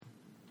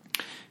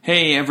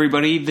Hey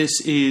everybody,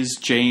 this is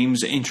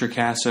James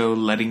Introcaso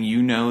letting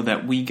you know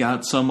that we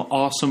got some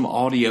awesome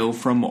audio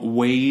from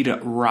Wade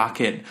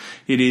Rocket.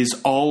 It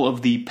is all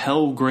of the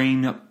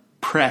Pelgrane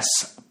Press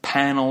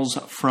panels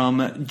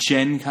from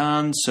Gen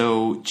Con,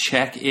 so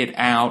check it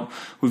out.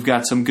 We've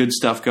got some good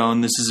stuff going.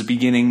 This is a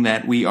beginning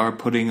that we are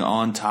putting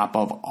on top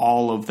of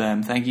all of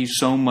them. Thank you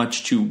so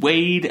much to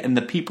Wade and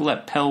the people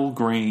at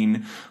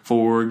Pelgrane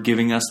for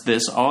giving us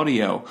this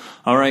audio.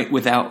 All right,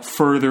 without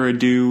further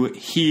ado,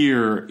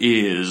 here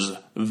is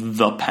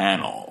the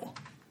panel.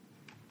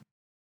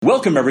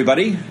 Welcome,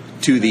 everybody,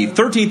 to the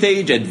 13th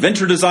Age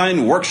Adventure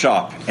Design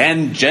Workshop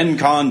and Gen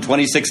Con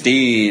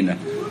 2016.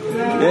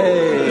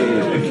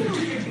 Yay!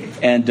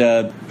 And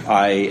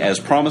I,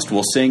 as promised,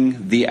 will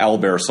sing the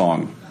Owlbear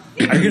song.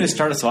 Are you going to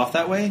start us off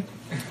that way?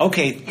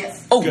 Okay.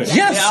 Yes. Oh, Good.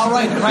 yes! Yeah, all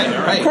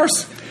right. Of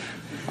course.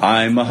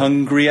 I'm a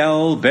hungry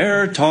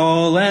owlbear,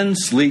 tall and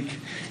sleek.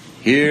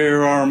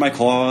 Here are my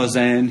claws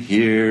and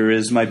here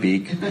is my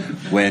beak.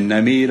 When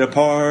I meet a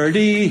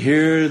party,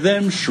 hear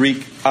them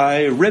shriek.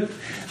 I rip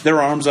their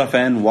arms off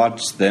and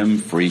watch them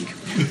freak.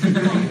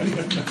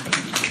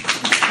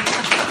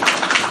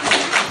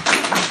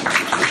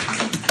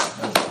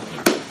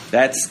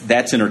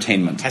 That's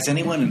entertainment. Has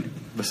anyone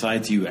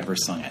besides you ever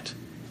sung it?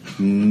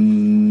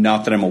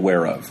 Not that I'm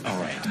aware of. All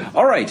All right.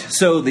 right,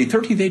 so the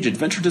 13th Age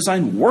Adventure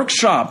Design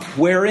Workshop,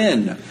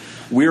 wherein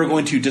we are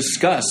going to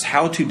discuss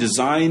how to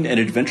design an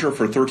adventure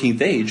for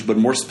 13th Age, but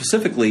more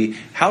specifically,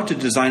 how to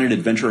design an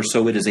adventure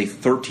so it is a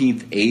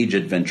 13th Age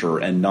adventure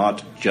and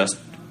not just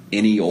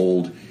any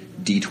old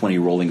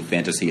D20 rolling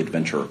fantasy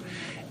adventure.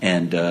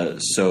 And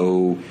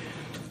so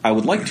I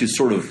would like to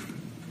sort of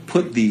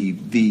put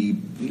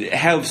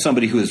have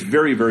somebody who is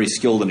very, very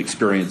skilled and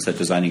experienced at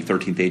designing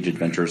 13th Age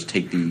adventures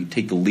take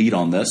the lead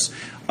on this.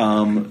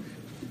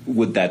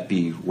 Would that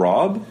be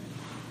Rob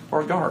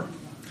or Gar?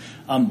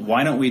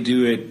 Why don't we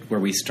do it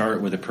where we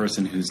start with a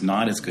person who's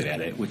not as good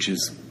at it, which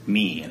is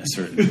me in a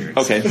certain weird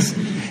Okay. sense.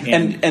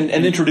 And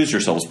introduce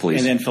yourselves, please.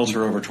 And then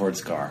filter over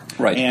towards Gar.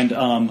 Right. And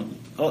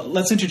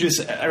let's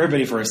introduce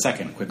everybody for a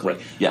second quickly.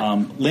 Right.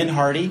 Yeah. Lynn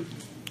Hardy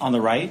on the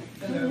right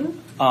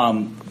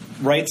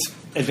writes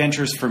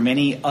adventures for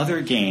many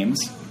other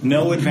games.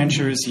 No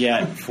adventures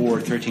yet for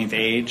 13th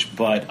Age,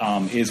 but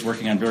is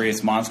working on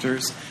various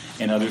monsters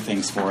and other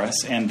things for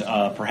us. And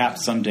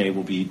perhaps someday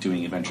we'll be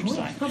doing adventure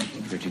design for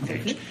 13th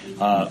Age.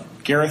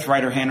 Gareth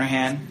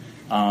Ryder-Hanrahan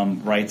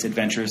writes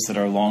adventures that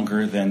are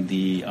longer than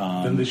the...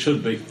 Than they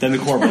should be. Than the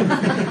core book.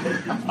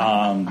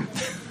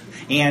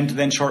 And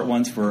then short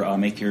ones for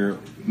make your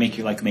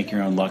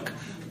own luck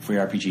for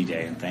your RPG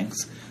day and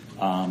things.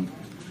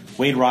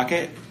 Wade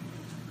Rocket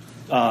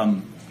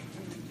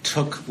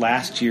took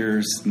last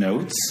year's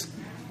notes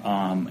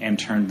and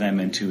turned them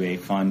into a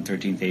fun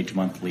 13th Age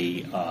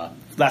monthly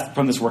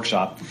from this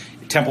workshop,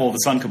 Temple of the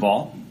Sun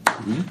Cabal,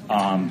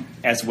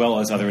 as well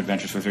as other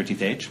adventures for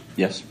 13th Age.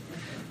 Yes.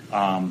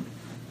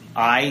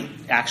 I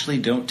actually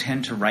don't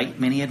tend to write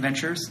many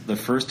adventures. The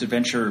first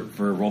adventure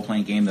for a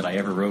role-playing game that I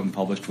ever wrote and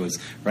published was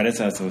Reddit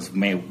Says I was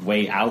my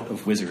way out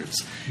of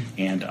Wizards.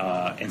 And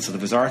so the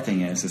bizarre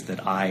thing is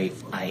that I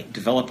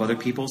develop other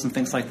people's and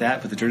things like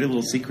that, but the dirty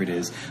little secret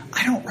is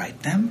I don't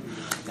write them.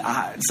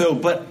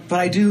 But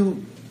I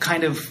do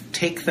kind of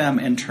take them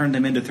and turn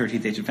them into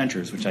 13th Age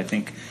adventures, which I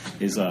think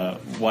is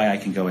why I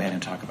can go ahead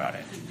and talk about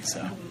it.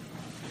 So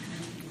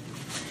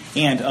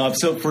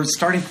for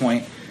starting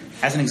point,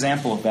 as an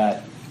example of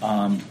that,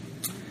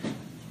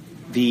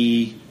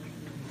 the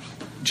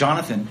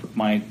Jonathan,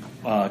 my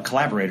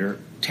collaborator,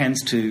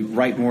 tends to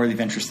write more of the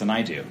adventures than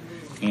I do.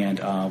 And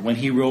when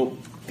he wrote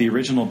the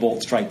original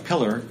Bolt Strike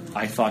Pillar,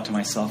 I thought to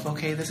myself,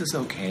 okay, this is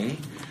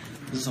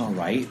all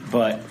right,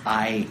 but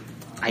I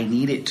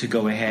need it to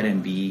go ahead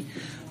and be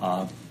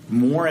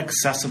more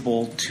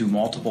accessible to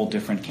multiple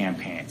different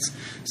campaigns.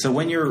 So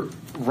when you're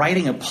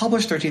writing a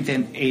published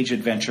 13th Age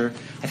adventure,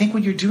 I think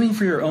what you're doing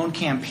for your own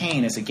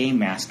campaign as a game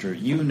master,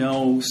 you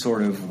know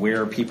sort of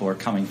where people are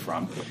coming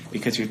from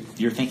because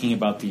you're thinking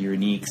about the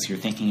uniques, you're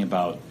thinking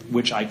about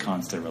which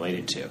icons they're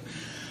related to.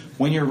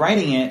 When you're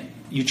writing it,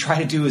 you try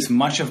to do as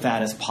much of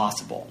that as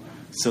possible.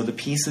 So the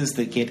pieces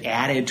that get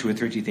added to a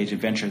 13th Age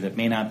adventure that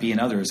may not be in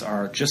others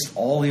are just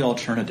all the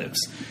alternatives.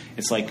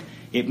 It's like,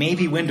 it may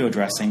be window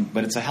dressing,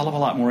 but it's a hell of a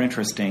lot more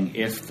interesting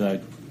if the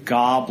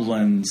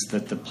goblins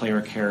that the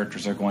player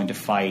characters are going to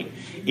fight,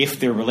 if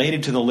they're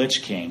related to the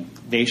Lich King,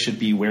 they should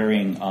be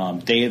wearing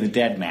Day of the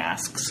Dead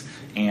masks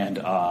and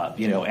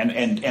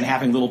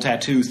having little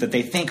tattoos that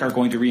they think are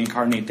going to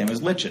reincarnate them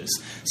as liches.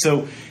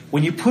 So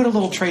when you put a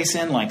little trace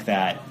in like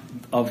that,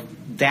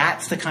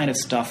 that's the kind of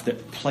stuff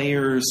that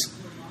players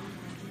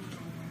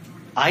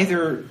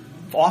either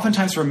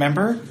oftentimes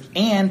remember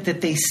and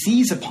that they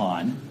seize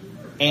upon.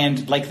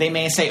 And like they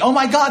may say, "Oh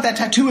my God, that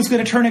tattoo is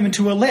going to turn him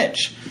into a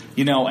lich,"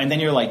 and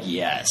then you're like,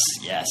 "Yes,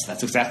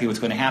 that's exactly what's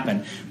going to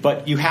happen."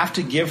 But you have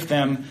to give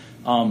them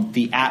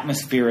the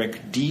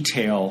atmospheric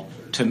detail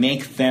to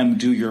make them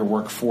do your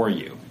work for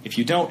you. If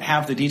you don't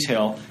have the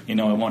detail, it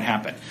won't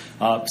happen.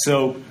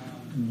 So,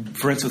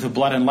 for instance, with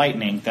Blood and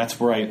Lightning, that's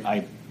where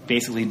I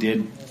basically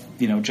did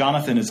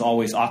Jonathan is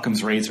always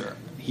Occam's razor.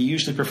 He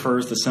usually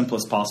prefers the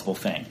simplest possible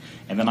thing.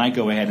 And then I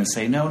go ahead and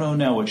say,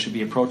 no, it should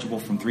be approachable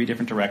from 3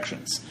 different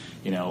directions.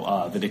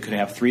 That it could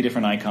have 3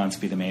 different icons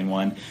be the main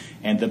one.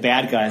 And the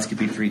bad guys could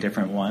be 3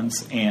 different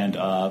ones. And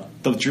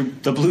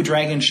the blue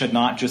dragon should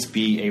not just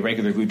be a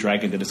regular blue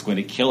dragon that is going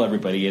to kill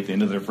everybody at the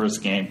end of their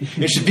first game.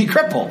 It should be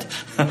crippled.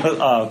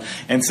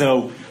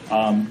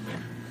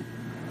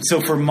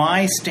 So for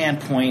my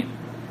standpoint,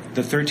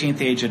 the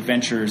 13th Age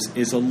Adventures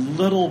is a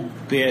little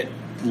bit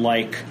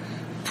like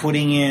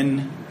putting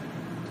in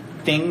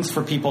things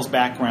for people's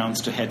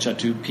backgrounds to headshot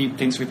to,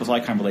 things for people's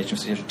icon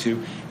relations to headshot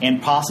to,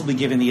 and possibly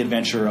giving the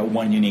adventure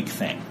one unique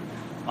thing,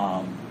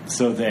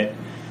 so that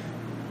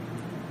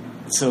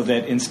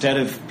instead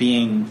of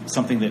being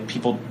something that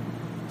people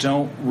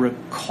don't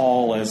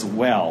recall as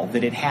well,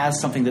 that it has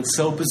something that's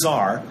so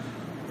bizarre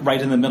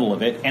right in the middle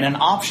of it, and an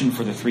option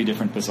for the 3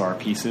 different bizarre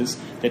pieces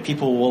that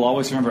people will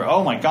always remember,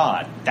 oh my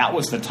God, that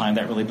was the time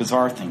that really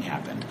bizarre thing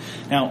happened.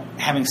 Now,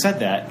 having said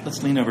that,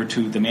 let's lean over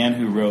to the man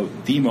who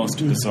wrote the most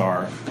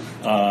bizarre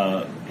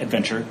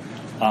adventure,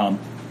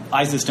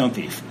 Eyes of the Stone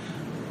Thief.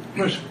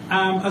 Right.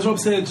 As Rob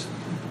said,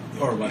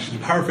 or actually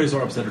to paraphrase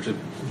what Rob said, or to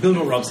build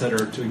what Rob said,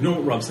 or to ignore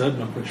what Rob said,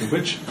 not quite sure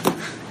which,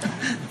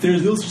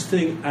 there's no such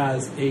thing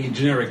as a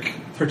generic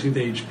 13th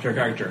Age player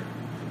character.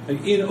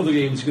 Like in other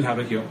games, you can have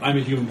I'm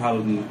a human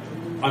paladin,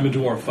 I'm a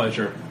dwarf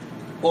fighter,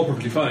 all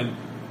perfectly fine.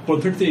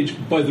 But in 13th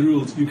Age, by the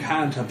rules, you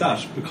can't have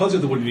that because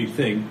you're the one unique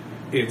thing.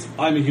 It's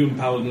I'm a human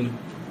paladin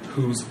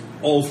who's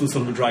also the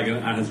son of a dragon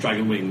and has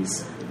dragon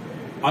wings.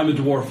 I'm a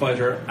dwarf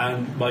fighter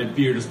and my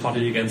beard is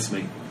plotting against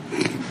me.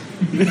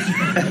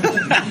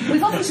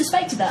 We've often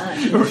suspected that,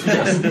 actually.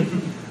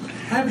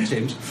 I haven't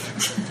changed.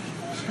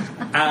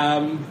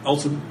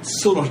 Also,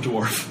 so not a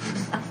dwarf.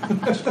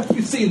 Have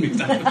you seen me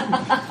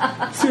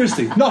now?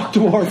 Seriously, not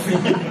dwarf.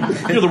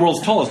 You're the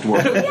world's tallest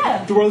dwarf.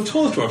 Yeah. The world's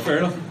tallest dwarf, fair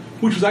enough.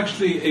 Which was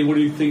actually a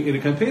unique thing in a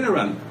campaign I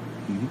ran.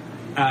 Mm-hmm.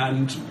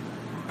 And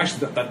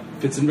actually that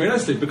fits in very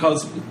nicely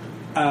because you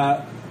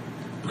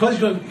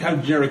don't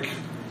have generic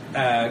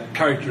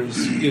characters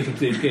in a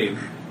 13th Age game,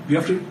 you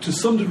have to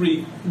some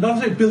degree, not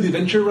necessarily build the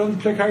adventure around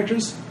the player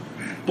characters,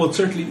 but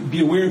certainly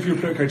be aware of who your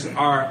player characters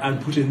are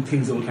and put in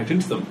things that will connect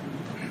into them.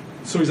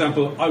 So, for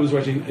example, I was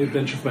writing an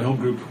adventure for my home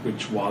group,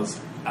 which was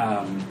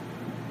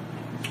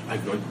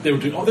they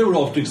were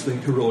all doing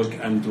something heroic,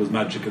 and there was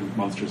magic and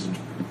monsters and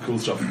cool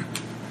stuff.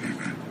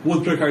 One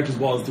of the player characters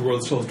was the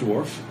world's tallest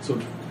dwarf. So,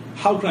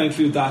 how can I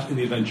include that in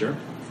the adventure?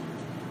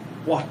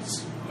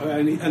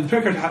 And the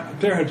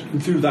player had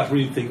included that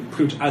really thing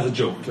pretty much as a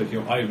joke. Like,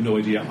 I have no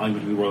idea I'm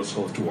going to be the world's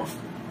tallest dwarf,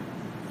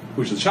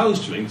 which is a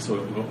challenge to me. So,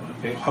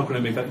 okay, how can I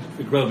make that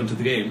relevant to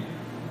the game?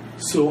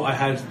 So I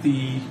had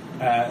the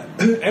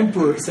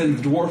Emperor send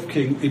the Dwarf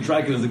King a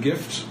dragon as a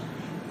gift,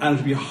 and it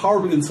would be a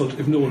horrible insult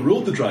if no one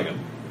rode the dragon,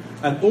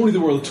 and only the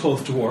world's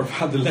tallest dwarf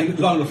had the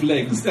long enough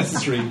legs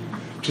necessary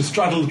to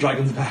straddle the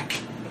dragon's back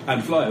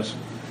and fly it.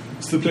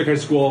 So the player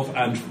characters go off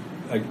and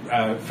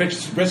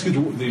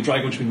rescue the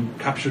dragon, which had been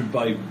captured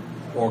by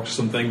orcs or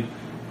something,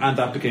 and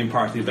that became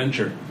part of the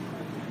adventure.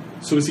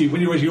 So you see,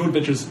 when you're writing your own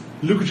adventures,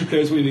 look at your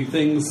players' winning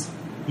things,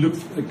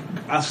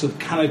 ask them,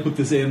 can I put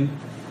this in?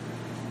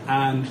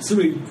 And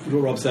similarly,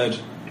 what Rob said,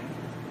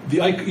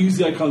 use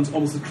the icons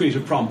almost as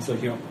creative prompts.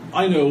 Like,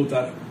 I know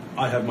that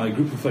I have my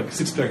group of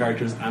 6 player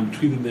characters, and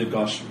between them they've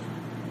got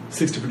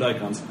 6 different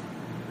icons.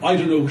 I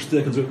don't know which of the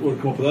icons will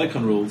come up with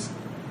icon rules.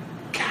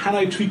 Can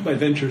I tweak my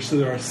adventure so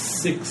there are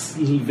 6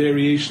 little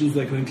variations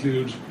that I can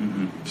include?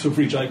 Mm-hmm. So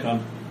for each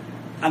icon.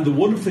 And the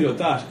wonderful thing about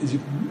that is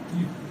you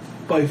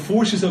by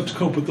forcing yourself to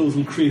come up with those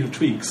little creative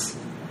tweaks,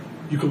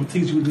 you come up with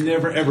things you would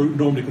never ever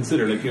normally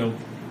consider. Like,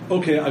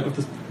 okay, I've got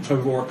this tribe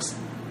of orcs,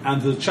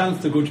 and the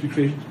chance they're going to be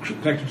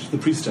connected to the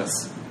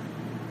priestess.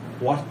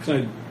 What can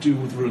I do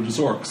with religious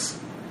orcs?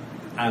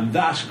 And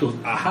that goes,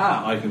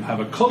 aha, I can have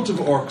a cult of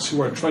orcs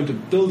who are trying to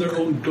build their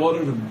own god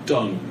out of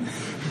dung.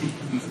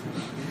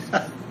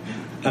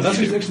 And that's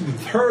actually the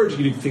third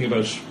unique thing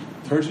about...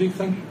 The third unique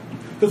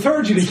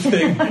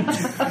thing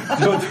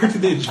about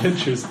 13th Age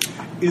Adventures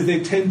is they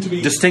tend to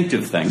be...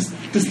 Distinctive thing.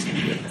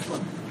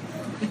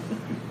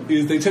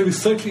 Is they tend to be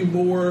slightly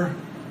more...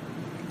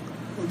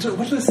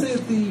 What did I say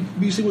at the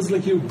meeting was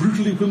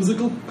brutally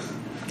whimsical?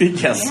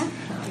 Yes. Yeah.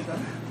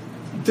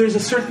 There's a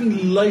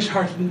certain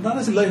light-hearted, not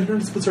necessarily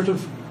light-heartedness, but sort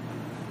of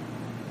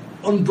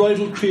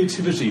unbridled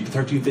creativity to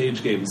 13th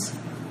Age games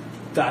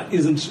that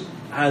isn't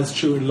as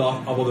true in a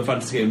lot of other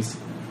fantasy games.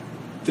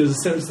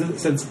 There's a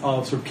sense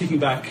of sort of kicking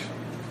back,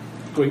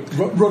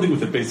 running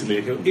with it, basically.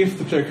 If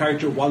the player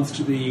character wants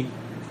to be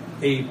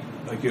a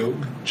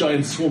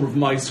giant swarm of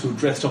mice who are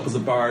dressed up as a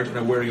bard and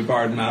are wearing a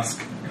bard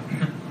mask,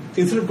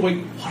 instead of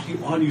going, what are you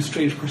on, you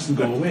strange person,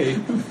 go away,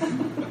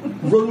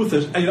 run with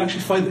it, and you'll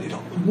actually find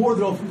that more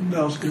than often than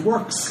not, it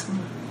works.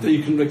 That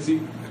you can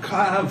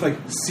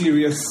have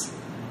serious,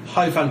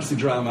 high fantasy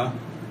drama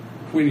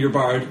when your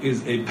bard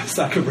is a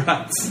sack of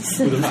rats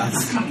with a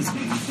mask.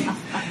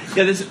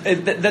 Yeah,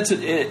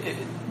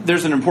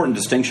 there's an important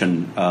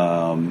distinction,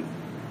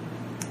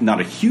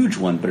 not a huge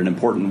one, but an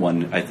important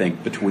one, I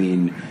think,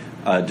 between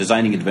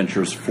designing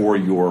adventures for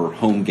your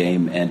home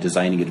game and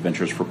designing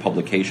adventures for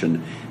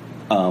publication.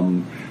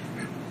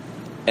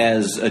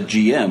 As a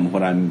GM,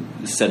 when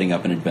I'm setting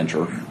up an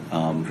adventure,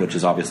 which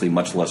is obviously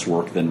much less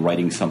work than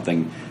writing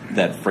something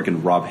that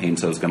frickin' Rob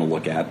Hainsel is going to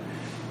look at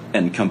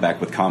and come back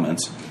with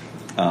comments.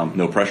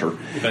 No pressure.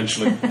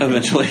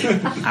 Eventually.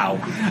 Ow.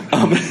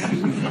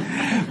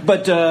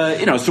 But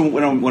so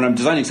when I'm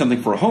designing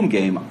something for a home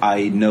game,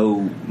 I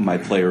know my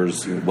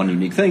players' one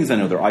unique things. I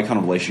know their icon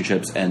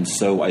relationships, and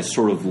so I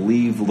sort of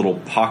leave little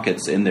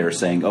pockets in there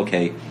saying,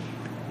 okay,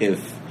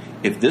 if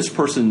this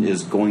person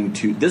is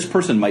this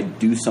person might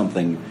do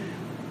something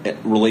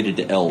related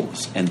to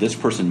elves, and this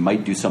person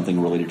might do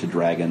something related to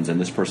dragons,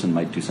 and this person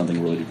might do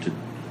something related to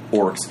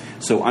orcs.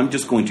 So I'm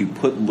just going to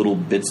put little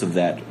bits of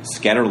that,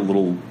 scatter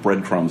little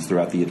breadcrumbs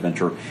throughout the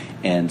adventure,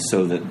 and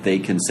so that they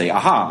can say,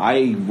 aha,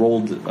 I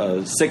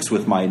rolled 6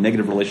 with my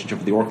negative relationship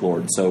with the Orc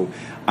Lord, so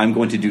I'm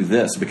going to do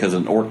this because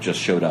an orc just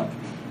showed up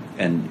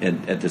and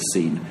at this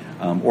scene.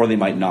 Or they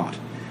might not.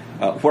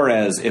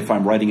 Whereas if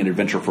I'm writing an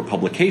adventure for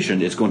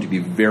publication, it's going to be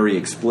very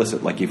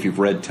explicit. Like if you've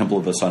read Temple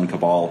of the Sun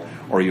Cabal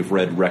or you've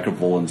read Wreck of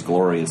Volan's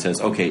Glory, it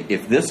says, okay,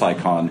 if this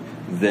icon,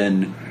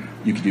 then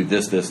you can do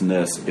this, this, and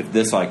this. If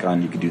this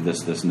icon, you can do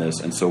this, this, and this,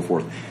 and so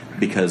forth.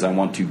 Because I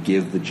want to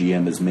give the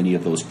GM as many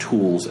of those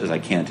tools as I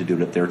can to do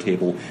it at their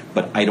table,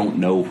 but I don't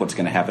know what's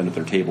going to happen at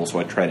their table, so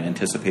I try to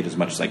anticipate as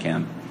much as I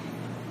can.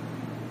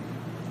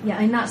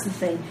 Yeah, and that's the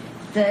thing.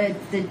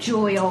 The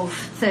joy of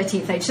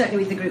 13th Age, certainly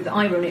with the group that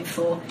I run it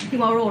for,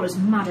 who are all as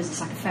mad as a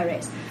sack of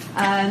ferrets,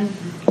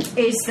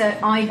 is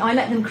that I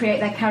let them create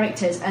their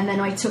characters, and then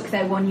I took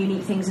their one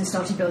unique things and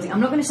started building. I'm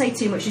not going to say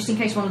too much, just in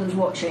case one of them's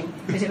watching,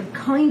 because it would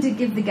kind of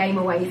give the game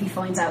away if he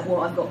finds out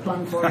what I've got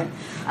planned for him,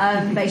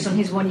 based on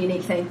his one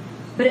unique thing.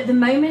 But at the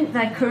moment,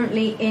 they're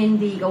currently in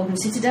the Golden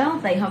Citadel.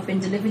 They have been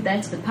delivered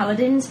there to the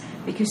Paladins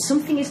because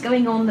something is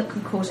going on that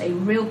could cause a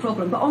real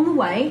problem. But on the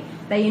way,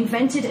 they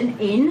invented an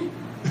inn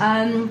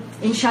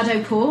in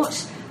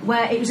Shadowport,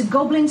 where it was a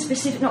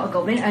gnome-specific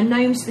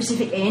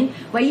inn,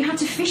 where you had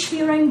to fish for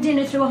your own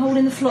dinner through a hole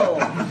in the floor.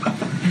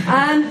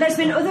 There's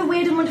been other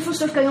weird and wonderful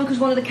stuff going on, because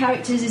one of the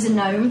characters is a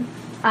gnome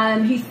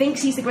who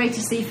thinks he's the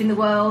greatest thief in the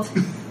world.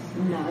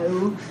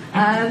 No.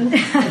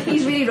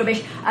 He's really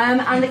rubbish.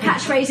 And the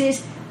catchphrase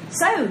is,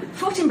 so,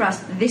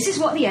 Fortinbras, this is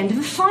what the end of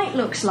a fight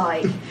looks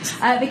like.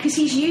 Because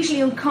he's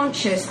usually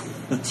unconscious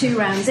 2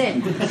 rounds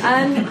in.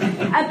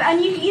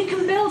 And you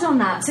can build on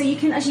that. So you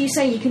can, as you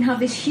say, you can have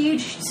this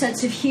huge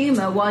sense of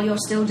humour while you're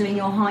still doing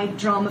your high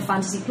drama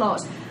fantasy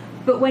plots.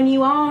 But when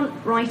you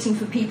aren't writing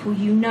for people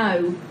you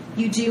know,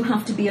 you do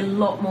have to be a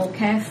lot more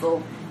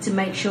careful to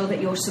make sure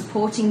that you're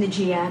supporting the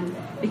GM,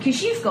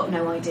 because you've got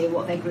no idea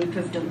what their group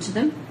have done to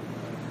them,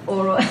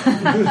 or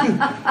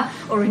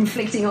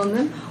inflicting on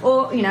them,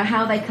 or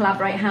how they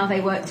collaborate, how they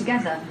work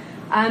together.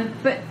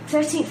 But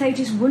 13th Age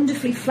is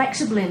wonderfully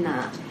flexible in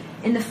that,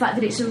 in the fact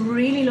that it's a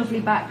really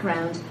lovely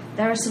background.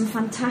 There are some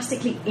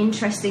fantastically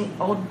interesting,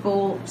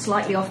 oddball,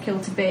 slightly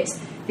off-kilter bits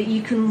that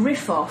you can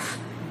riff off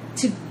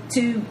to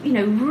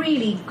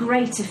really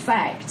great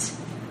effect.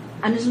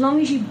 And as long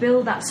as you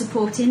build that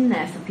support in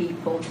there for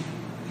people,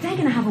 they're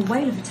going to have a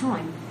whale of a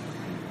time.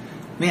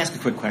 Let me ask a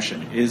quick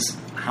question. Is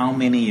how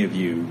many of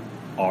you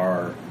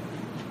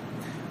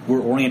we're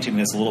orienting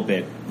this a little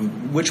bit,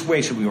 which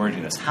way should we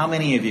orient this? How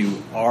many of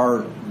you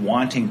are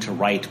wanting to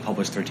write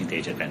published 13th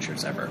Age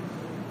adventures ever?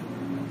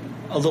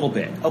 A little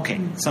bit. Okay,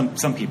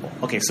 some people.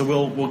 Okay, so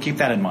we'll keep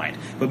that in mind.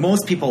 But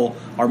most people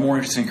are more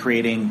interested in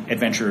creating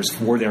adventures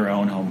for their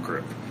own home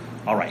group.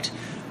 All right,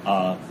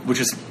 which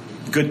is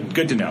good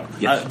to know.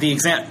 Yes.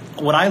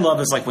 What I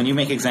love is like when you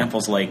make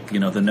examples like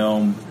the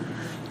gnome,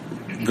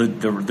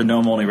 the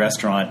gnome only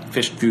restaurant,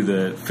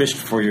 fished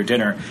for your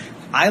dinner.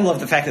 I love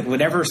the fact that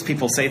whenever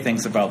people say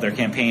things about their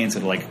campaigns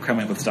and come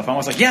in with stuff, I'm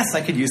always like, yes,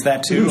 I could use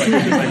that too. I could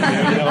use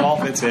that too. It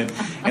all fits in.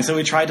 And so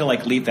we tried to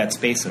leave that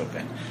space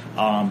open.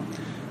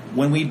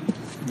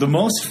 The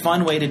most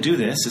fun way to do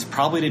this is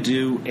probably to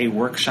do a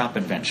workshop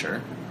adventure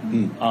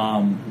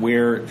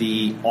where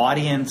the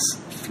audience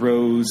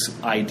throws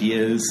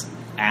ideas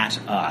at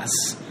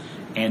us,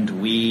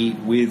 and we,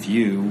 with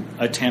you,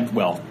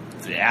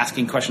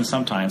 asking questions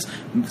sometimes,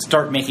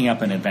 start making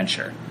up an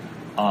adventure.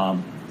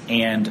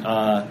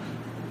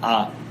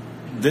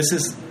 This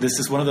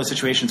is one of those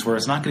situations where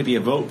it's not going to be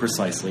a vote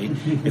precisely.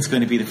 It's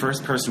going to be the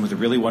first person with a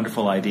really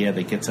wonderful idea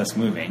that gets us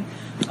moving.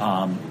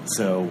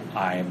 So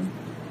I'm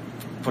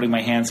putting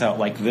my hands out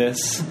like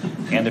this,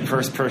 and the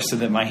first person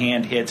that my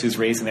hand hits who's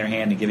raising their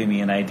hand and giving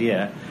me an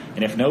idea.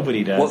 And if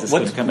nobody does, it's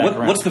going to come back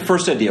around. What's the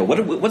first idea?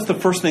 What's the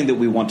first thing that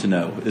we want to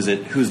know? Is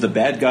it who's the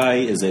bad guy?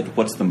 Is it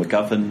what's the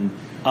MacGuffin?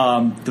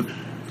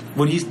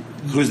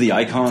 Who's the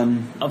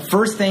icon?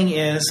 First thing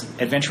is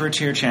adventurer,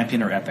 tier,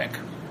 champion, or epic.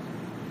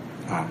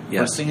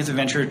 Yes. First thing is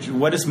adventure.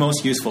 What is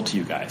most useful to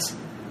you guys?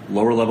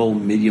 Lower level,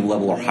 medium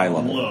level, or high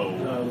level? Low.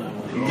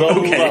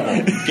 Low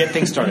level. Get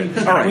things started.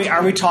 All right.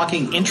 Are we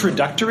talking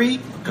introductory?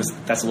 Because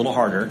that's a little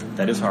harder.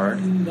 That is hard.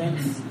 That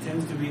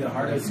tends to be the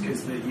hardest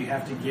because you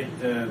have to get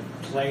the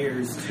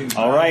players to.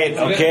 All right.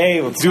 Okay.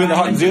 Let's do the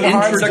hard stuff.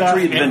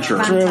 Introductory adventure.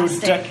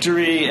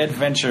 Introductory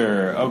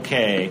adventure.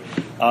 Okay.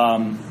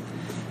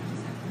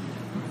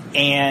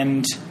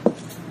 And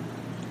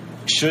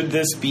should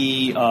this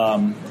be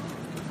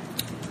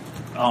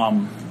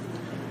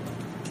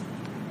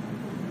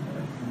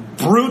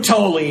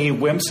brutally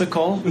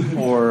whimsical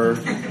or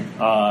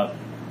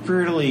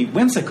brutally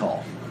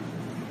whimsical?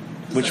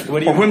 What do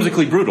you Or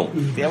whimsically brutal.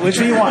 Yeah, which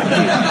do you want?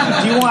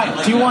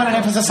 Do you want an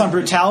emphasis on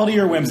brutality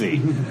or whimsy?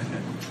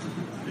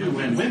 More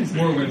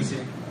whimsy.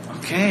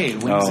 Okay, Oh,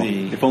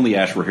 whimsy. if only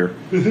Ash were here.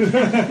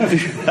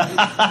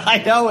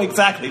 I know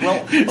exactly.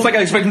 Well, It's like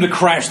I expect him to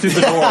crash through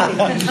the door.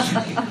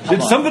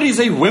 Did somebody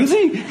say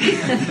whimsy?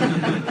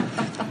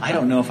 I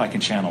don't know if I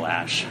can channel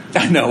Ash.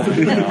 No. No, I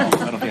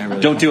don't think I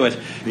really. Don't do it.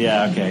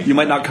 Yeah. Okay. You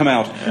might not come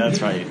out.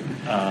 That's right.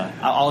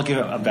 I'll give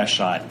it a best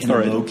shot in All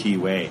a right. low-key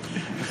way.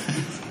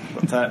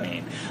 What's that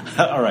mean?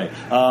 All right.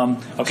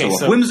 Okay.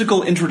 So a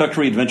whimsical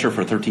introductory adventure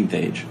for 13th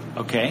Age.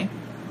 Okay.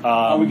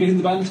 Are we getting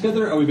the band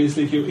together? Are we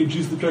basically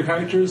introducing the player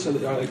characters? Are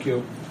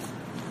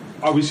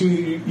we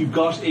assuming you've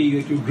got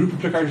a group of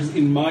player characters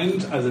in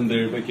mind, as in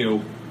they're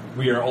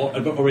we are all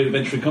already an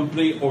adventuring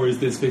company, or is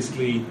this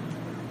basically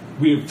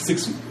we have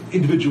 6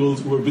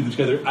 individuals who are bringing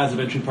together as a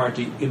venturing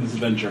party in this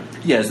adventure?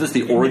 Yeah, is this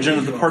the origin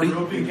of the party?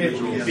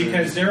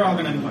 Because they're all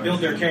going to build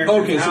their characters.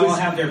 Okay, so all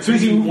have their so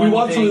we one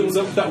want thing.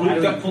 something that How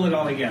do we pull it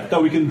all together? that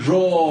we can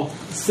draw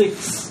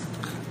 6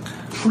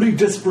 pretty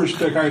disparate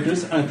player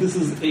characters, and if this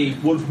is a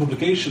wonderful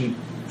publication,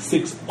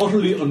 6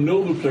 utterly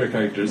unknowable player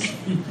characters.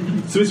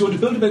 So we want to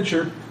build an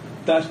adventure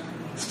that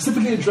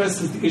specifically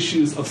addresses the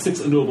issues of 6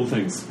 unknowable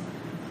things.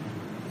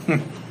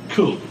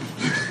 Cool.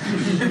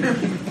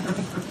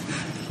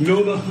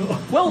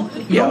 Well,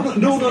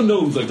 No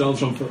unknowns like Donald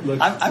Trump.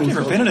 I've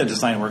never been in a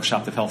design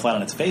workshop that fell flat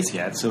on its face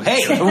yet. So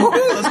hey,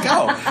 let's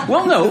go.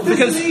 Well, no,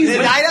 because I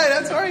know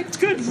that's all right. It's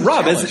good.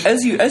 Rob,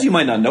 as you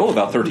might not know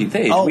about 13th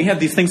Age, Oh. we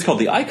have these things called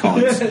the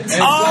icons,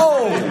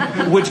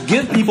 Oh, which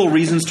give people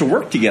reasons to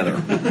work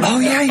together. oh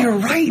yeah, you're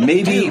right.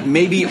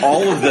 Maybe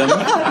all of them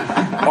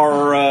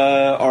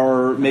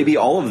are maybe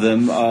all of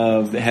them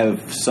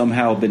have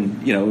somehow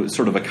been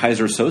sort of a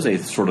Kaiser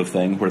Soze sort of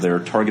thing where they're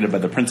targeted by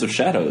the Prince of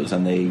Shadows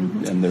and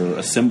they're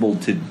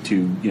assembled to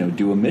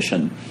do a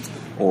mission,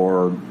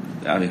 or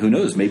who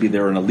knows, maybe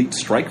they're an elite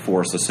strike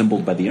force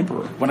assembled by the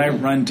Emperor. When I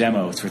run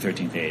demos for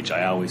 13th Age,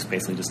 I always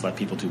basically just let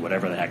people do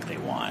whatever the heck they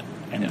want.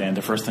 And then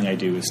the first thing I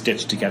do is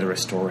stitch together a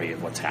story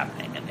of what's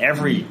happening. And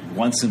every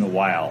once in a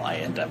while, I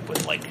end up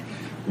with,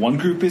 one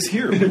group is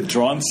here with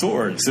drawn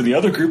swords, so the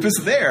other group is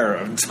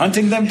there,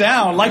 hunting them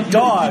down like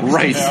dogs.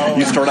 Right,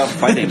 you start out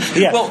fighting.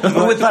 Yeah, Well,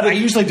 but I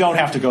usually don't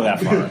have to go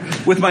that far.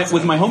 With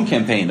my home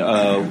campaign,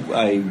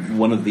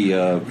 one of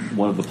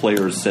the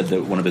players said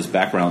that one of his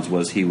backgrounds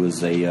was he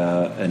was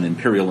an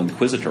Imperial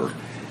Inquisitor,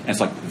 and it's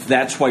like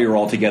that's why you're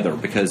all together,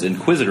 because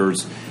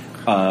Inquisitors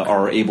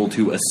are able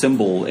to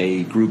assemble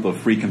a group of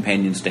free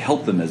companions to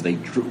help them as they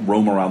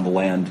roam around the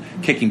land,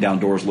 kicking down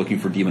doors, looking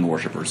for demon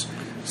worshippers.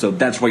 So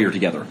that's why you're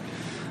together.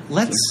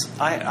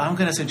 I'm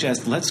going to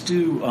suggest let's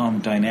do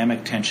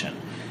dynamic tension.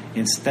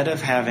 Instead of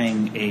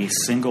having a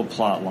single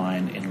plot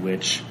line in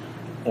which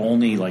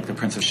only the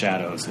Prince of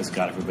Shadows has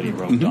got everybody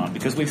roped on,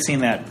 because we've seen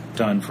that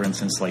done, for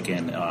instance,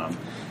 in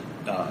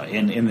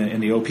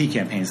the OP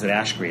campaigns that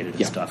Ash created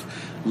and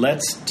stuff.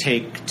 Let's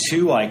take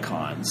 2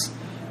 icons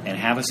and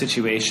have a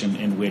situation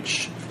in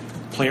which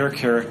player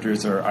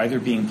characters are either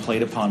being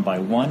played upon by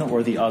one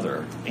or the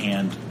other,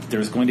 and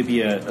there's going to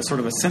be a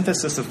sort of a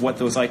synthesis of what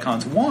those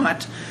icons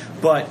want,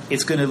 but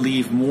it's going to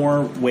leave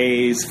more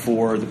ways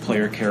for the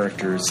player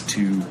characters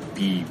to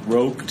be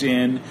roped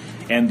in,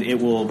 and it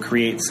will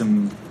create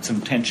some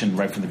tension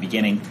right from the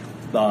beginning.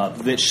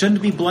 That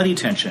shouldn't be bloody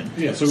tension.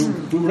 Yeah, so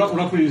we're not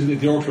going to use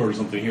the Orc Lord or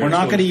something here. We're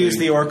not going to use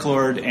the Orc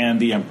Lord and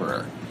the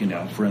Emperor,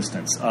 for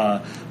instance.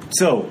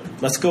 So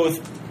let's go with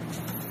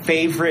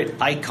favorite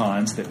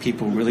icons that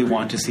people really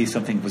want to see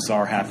something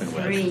bizarre happen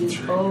with. 3.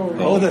 Oh.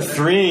 Oh, the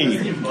 3.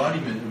 The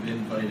embodiment of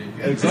infighting.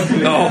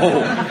 Exactly.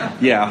 Oh,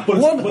 yeah.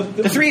 But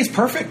The 3 is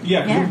perfect.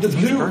 Yeah. The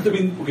blue.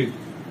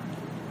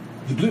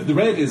 The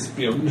red is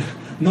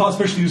not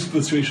especially useful for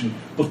the situation,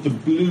 but the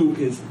blue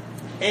is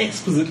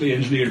exquisitely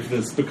engineered for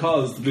this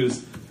because the blue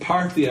is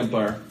part of the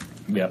Empire,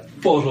 Yep.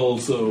 but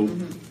also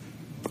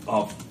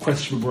of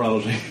questionable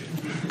morality.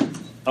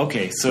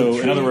 Okay, so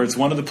in other words,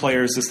 one of the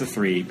players is the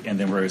 3, and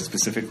then we're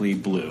specifically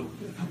blue.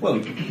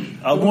 Well,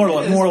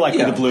 More likely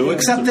yeah. the blue,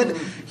 except that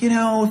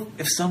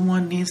if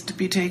someone needs to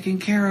be taken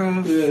care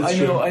of, Yeah, that's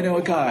true. I know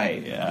a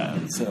guy. Yeah,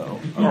 so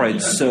all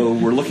right. So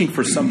we're looking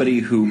for somebody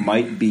who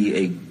might be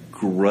a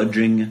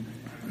grudging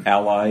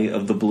ally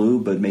of the blue,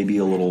 but maybe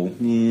a little.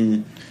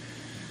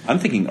 I'm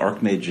thinking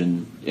Archmage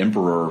and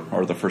Emperor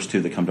are the first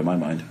 2 that come to my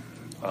mind.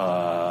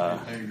 I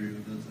agree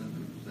with this.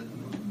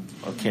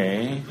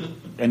 Okay.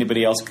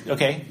 Anybody else?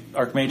 Okay.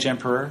 Archmage,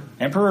 Emperor.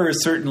 Emperor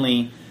is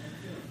certainly...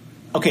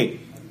 Okay.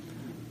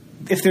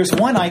 if there's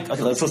one icon,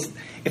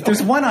 if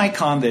there's one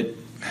icon that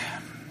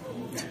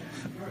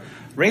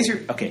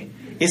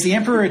is the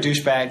Emperor a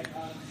douchebag?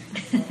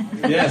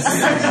 Yes.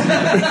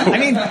 I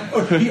mean,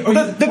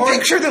 the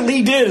picture that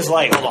Lee did is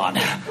like, hold on.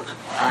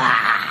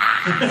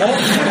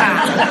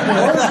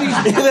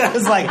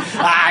 It's like,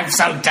 I'm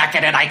so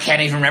decadent I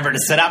can't even remember to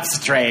sit up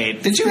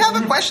straight. Did you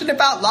have a question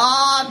about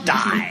law?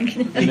 Die.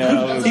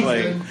 It's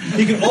like,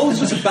 He can always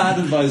just have bad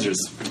advisors.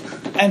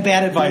 and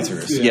bad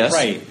advisors. Yeah. Yes.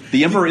 Right.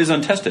 The Emperor is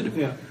untested.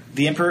 Yeah.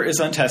 The Emperor is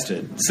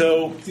untested.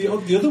 So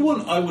The other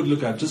one I would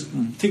look at, just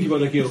thinking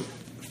about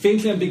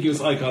faintly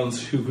ambiguous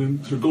icons who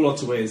can sort of go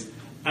lots of ways,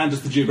 and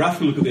just the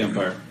geographical look of the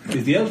Empire,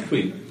 is the Elf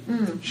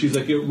Queen. She's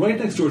like right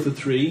next door to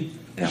 3.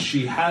 Yeah.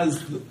 She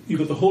has, you've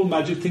got the whole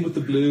magic thing with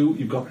the blue,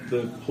 you've got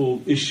the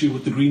whole issue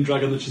with the green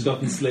dragon that she's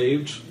got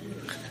enslaved. She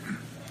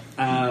has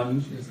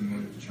a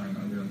motive to try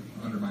and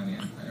undermine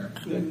the Empire.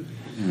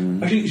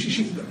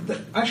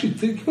 Actually,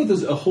 think about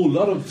there's a whole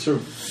lot of sort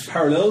of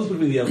parallels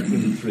between the Elf Queen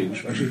and the 3,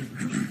 which actually,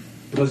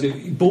 because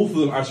both of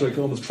them are sort of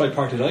almost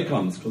tripartite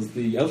icons, because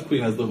the Elf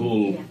Queen has the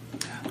whole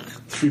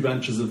 3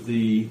 branches of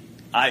the...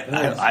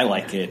 I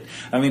like it.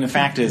 I mean, the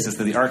fact is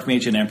that the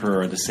Archmage and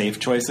Emperor are the safe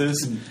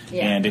choices,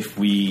 and if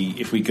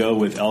we go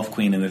with Elf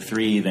Queen and the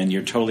 3, then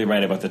you're totally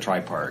right about the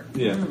tripart.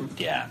 Yeah.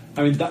 Yeah.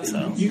 I mean,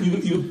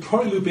 you would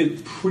probably loop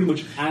in pretty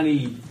much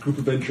any group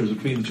of adventurers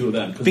between the two of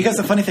them. Because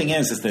the funny thing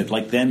is that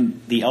like then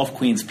the Elf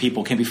Queen's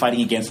people can be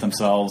fighting against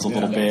themselves a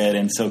little bit,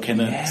 and so can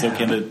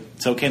the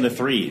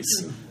 3s.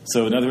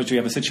 So in other words, you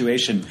have a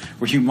situation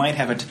where you might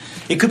have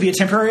it could be a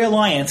temporary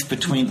alliance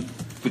between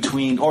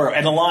or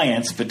an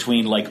alliance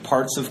between like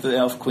parts of the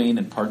Elf Queen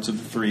and parts of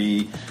the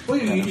 3. Well,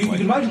 you can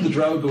imagine the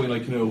Drow going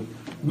like,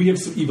 we have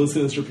some evil,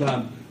 sinister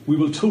plan. We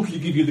will totally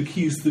give you the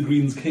keys to the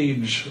Green's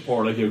Cage,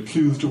 or like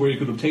clues to where you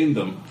could obtain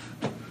them.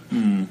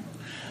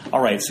 All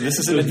right, so this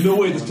is There's no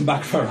way this can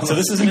backfire. So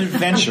this is an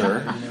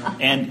adventure,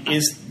 and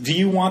do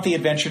you want the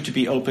adventure to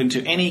be open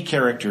to any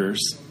characters?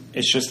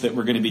 It's just that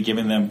we're going to be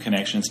giving them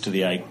connections to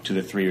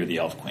the 3 or the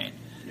Elf Queen.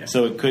 Yeah.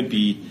 So it could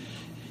be,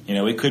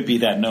 it could be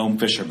that gnome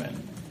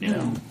fisherman.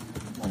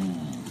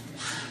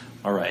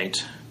 All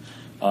right.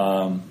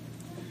 Can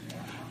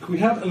we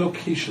have a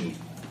location,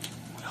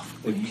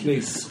 a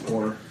place,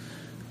 or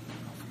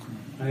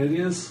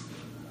ideas?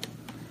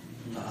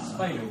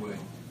 Spiderwood.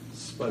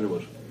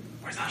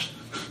 Where's that?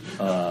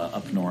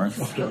 Up north.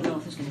 Up north, I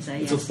was going to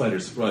say. It's all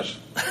spiders, right?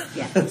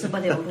 Yeah, it's up by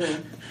the old wall.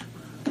 If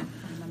I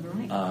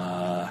remember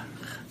right.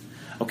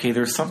 Okay,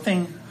 there's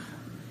something.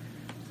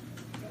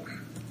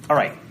 All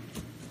right.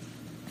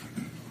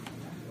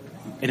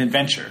 An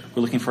adventure.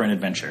 We're looking for an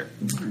adventure.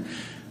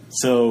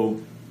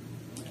 So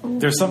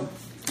there's some.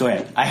 Go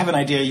ahead. I have an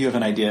idea. You have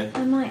an idea.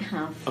 I might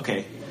have.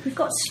 Okay. We've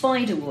got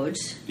Spiderwood.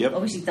 Yep.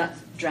 Obviously, that's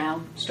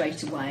Drow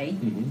straight away.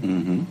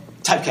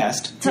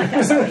 Typecast.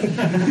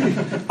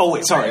 Sorry. Oh,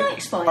 wait, sorry. I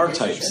like spiders,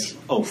 Archetypes. actually.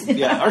 Oh,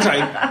 yeah,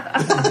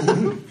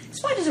 archetype.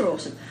 Spiders are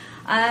awesome.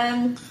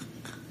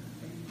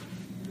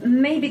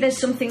 Maybe there's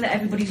something that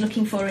everybody's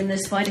looking for in the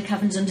spider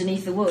caverns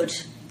underneath the wood,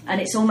 and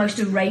it's almost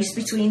a race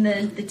between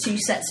the two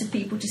sets of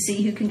people to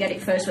see who can get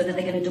it first, whether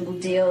they're going to double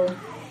deal,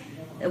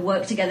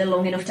 work together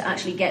long enough to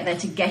actually get there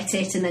to get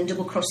it, and then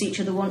double cross each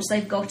other once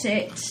they've got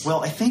it.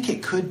 Well, I think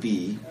it could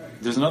be.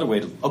 There's another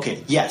way to.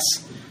 Okay, yes.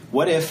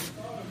 What if,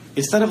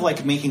 instead of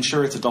like making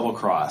sure it's a double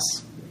cross,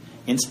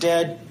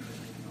 instead.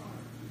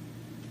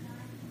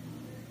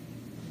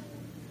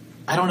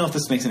 I don't know if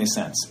this makes any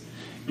sense.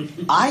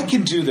 I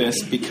can do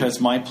this because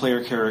my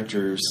player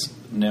characters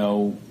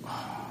know.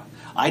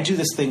 I do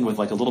this thing with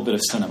like a little bit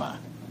of cinema,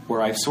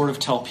 where I sort of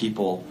tell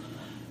people,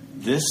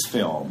 this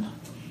film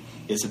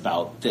is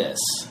about this.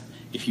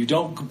 If you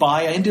don't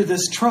buy into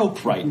this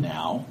trope right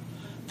now,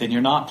 then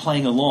you're not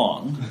playing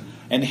along.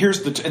 And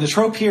the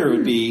trope here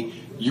would be,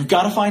 you've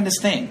got to find this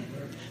thing.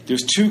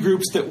 There's 2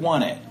 groups that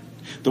want it.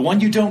 The one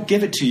you don't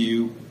give it to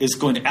you is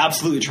going to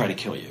absolutely try to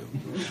kill you.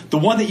 The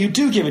one that you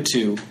do give it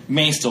to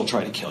may still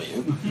try to kill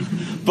you.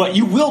 But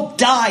you will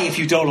die if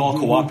you don't all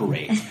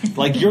cooperate.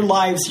 Like your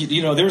lives,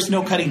 there's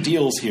no cutting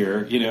deals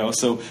here,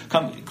 so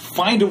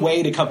find a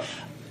way to come.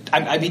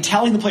 I'd be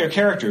telling the player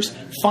characters,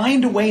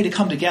 find a way to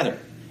come together.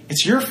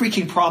 It's your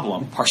freaking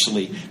problem,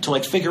 partially, to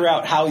like figure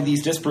out how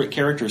these disparate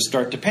characters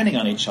start depending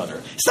on each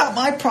other. It's not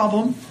my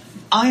problem.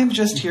 I'm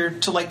just here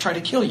to like try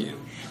to kill you.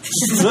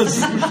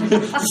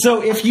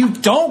 So if you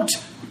don't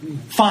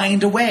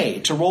find a way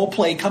to role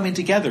play coming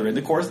together in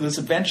the course of this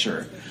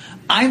adventure,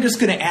 I'm just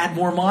going to add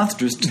more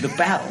monsters to the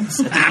battles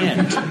at the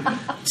end.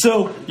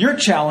 So your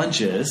challenge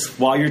is,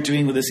 while you're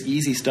doing with this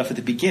easy stuff at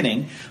the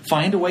beginning,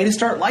 find a way to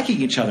start liking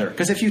each other.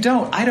 Because if you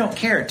don't, I don't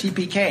care.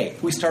 TPK.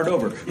 We start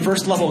over.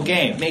 First level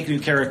game. Make new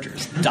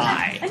characters.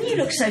 Die. And you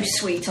look so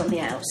sweet on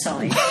the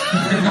outside.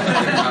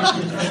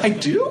 I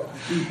do?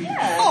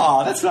 Yeah.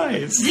 Aw, that's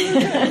nice.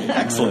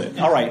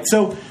 Excellent. All right.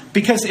 So,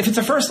 because if it's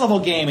a first level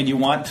game and you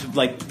want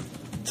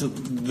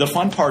the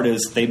fun part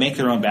is they make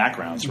their own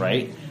backgrounds,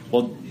 right?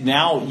 Well,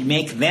 now you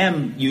make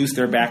them use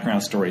their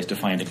background stories to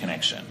find a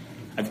connection.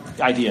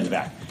 Idea in the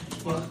back.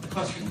 Well, the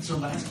question. So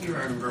last year,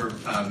 I remember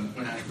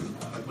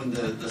when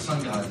the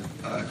Sun God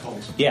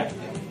cult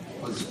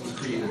was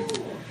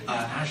created.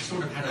 Ash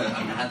sort of had a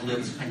Mad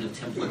Libs kind of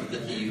template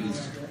that he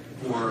used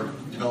for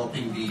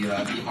developing the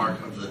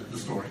arc of the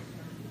story,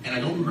 and I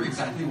don't remember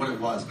exactly what it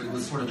was, but it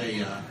was sort of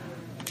a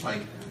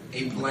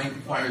blank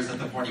fires at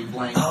the party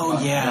blank. Oh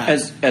yeah.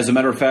 As a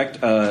matter of fact,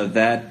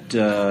 that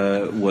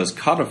was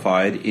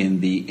codified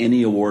in the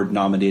Emmy Award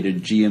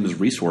nominated GM's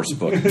resource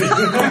book.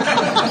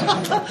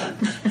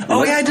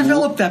 Oh yeah, I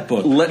developed that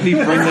book. Let me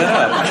bring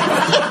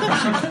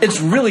that up.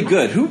 It's really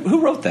good.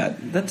 Who wrote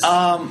that? That's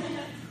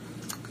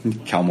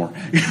Calmore.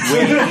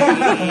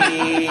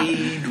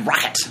 Wade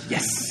Rocket.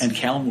 Yes. And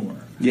Calmore.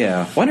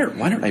 Yeah. Why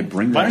don't I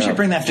bring that Why don't you up?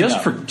 bring that thing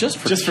up? Just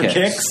for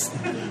kicks?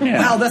 Yeah.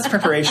 Wow, that's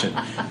preparation.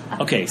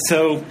 Okay,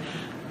 so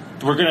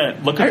we're going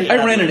to look at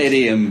I ran an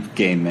 8 a.m.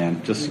 game,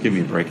 man. Just give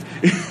me a break.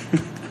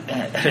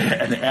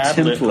 An ad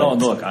lib. Oh,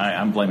 look,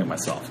 I'm blaming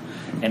myself.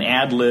 An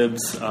ad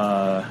libs.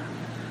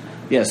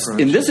 Yes.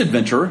 In this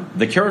adventure,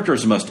 the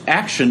characters must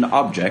action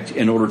object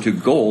in order to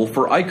goal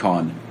for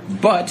icon.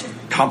 But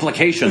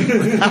complication.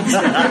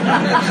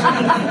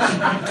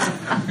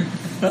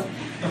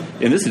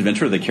 In this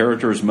adventure, the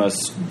characters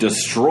must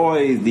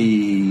destroy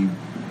the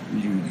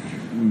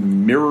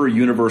mirror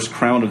universe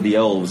crown of the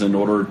elves in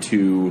order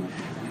to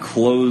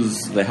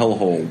close the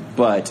hellhole.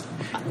 But,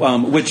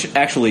 which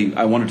actually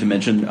I wanted to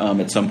mention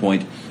at some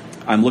point.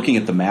 I'm looking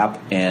at the map,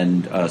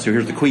 and so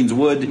here's the Queen's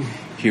Wood,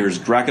 here's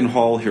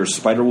Drakenhall, here's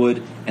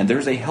Spiderwood, and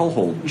there's a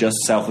hellhole just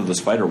south of the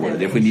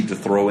Spiderwood. If we need to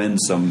throw in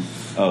some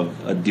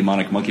a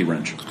demonic monkey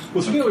wrench.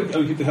 Well, so I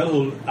would keep the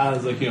hellhole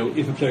as if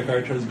a player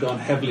character has gone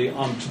heavily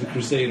onto the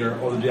Crusader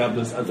or the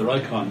Diabolus as their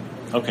icon.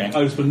 Okay.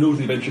 I just put a note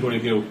in the adventure going,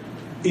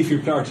 if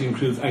your party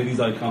includes any of these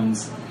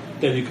icons,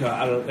 then you can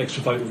add an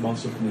extra fight with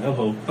monster from the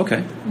hellhole.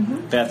 Okay.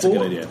 Mm-hmm. That's a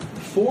good idea.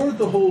 For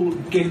the whole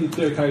getting the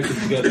player characters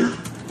together,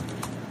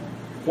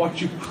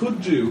 what you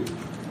could do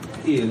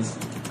is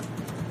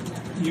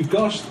you've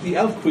got the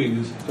Elf Queen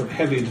who's sort of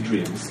heavily into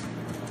dreams.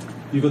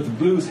 You've got the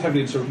Blues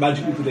heavily into sort of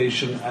magic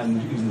manipulation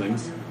and using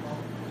things.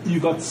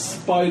 You've got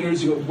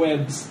spiders, you've got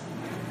webs.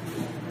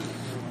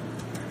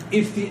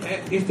 If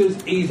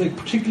there's a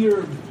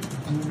particular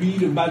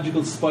breed of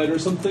magical spider or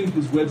something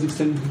whose webs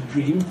extend to the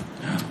dream,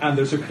 and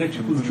there's a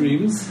connection with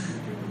dreams,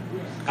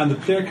 and the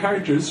player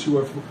characters who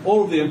are from all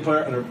over the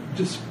Empire and are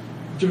just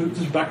different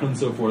backgrounds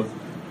and so forth,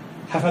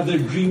 have had their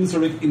dreams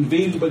sort of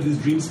invaded by these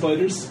dream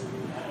spiders,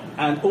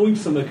 and owing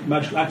to some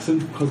magical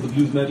accident because of the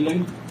Blues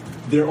meddling,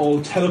 they're all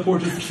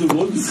teleported to the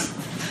woods.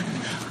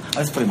 I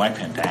was putting my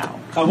pen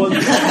down.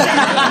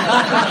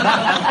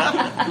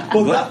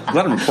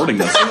 Glad I'm recording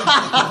this.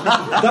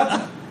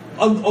 That's,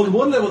 on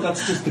one level,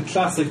 that's just the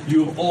classic,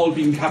 you've all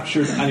been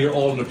captured and you're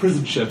all in a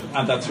prison ship,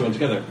 and that's you all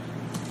together.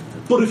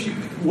 But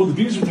the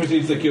beauty of the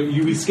is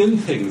you reskin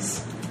things,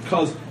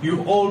 because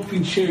you've all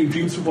been sharing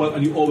dreams for a while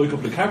and you all wake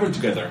up in a cavern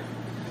together.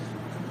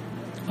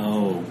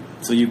 Oh,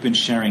 so you've been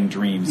sharing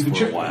dreams for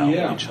a while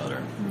with each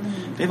other.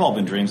 They've all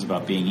been dreams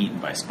about being eaten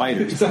by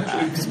spiders.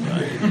 Exactly.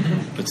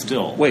 But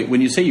still. Wait,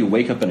 when you say you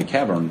wake up in a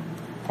cavern,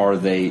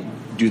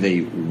 do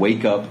they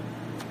wake up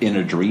in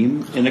a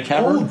dream in a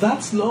cavern? Oh,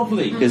 that's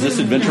lovely. Is this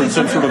adventure in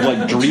some sort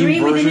of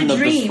dream version of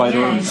the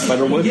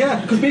Spiderwood?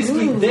 Yeah, because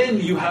basically then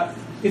you have,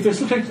 if they're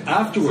still connected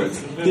afterwards,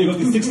 they've got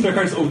these 6 player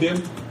cards over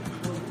them.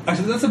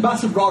 Actually, that's a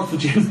massive rod for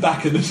James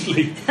back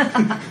initially.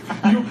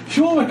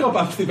 you all wake up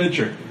after the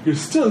adventure. You're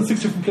still in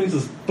 6 different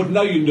places, but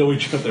now you know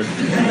each other.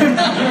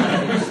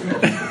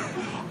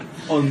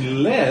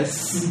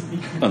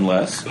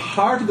 Unless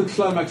part of the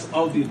climax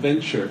of the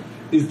adventure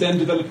is then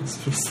developing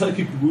some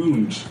psychic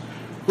wound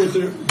where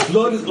their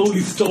blood is only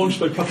staunched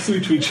by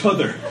proximity to each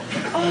other.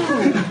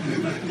 Oh.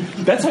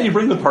 That's how you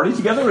bring the party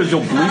together? Is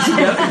you'll bleed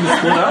together and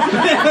split up?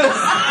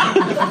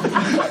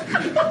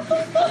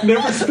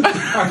 Never split the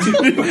party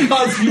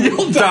because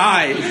you'll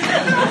die.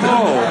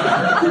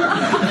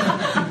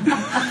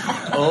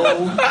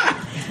 Oh.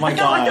 My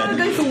God. I gotta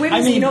go for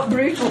whimsy, not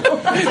brutal.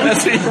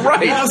 That's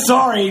right. I'm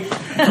sorry.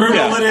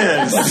 Brutal it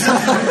is.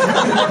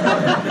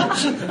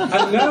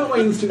 And now my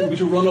instinct would be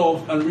to run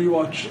off and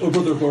rewatch Oh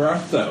Brother, Where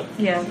Art Thou?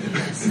 Yeah.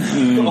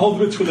 All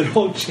the bits where they're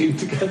all chained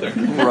together.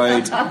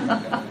 Right.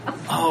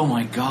 Oh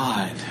my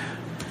God.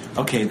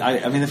 Okay,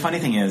 I mean the funny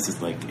thing is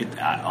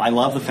I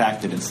love the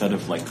fact that instead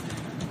of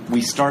we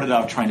started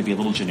out trying to be a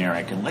little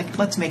generic and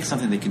let's make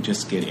something that can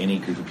just get any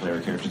group of player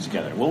characters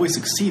together. Well, we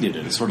succeeded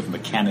in a sort of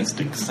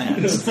mechanistic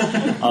sense.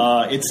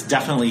 It's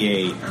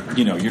definitely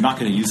you're not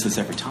going to use this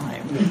every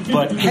time.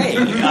 But hey,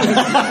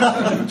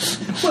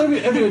 well, every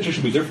adventure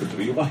should be different.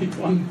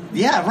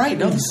 Yeah, right.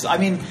 No,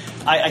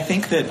 I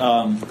think that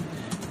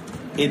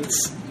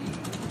it's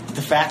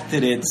the fact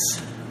that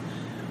it's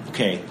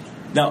okay.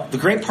 Now, the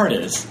great part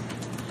is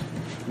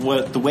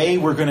the way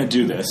we're going to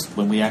do this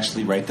when we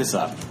actually write this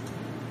up.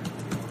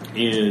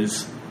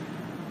 Is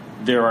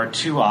there are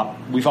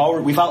we've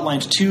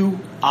outlined 2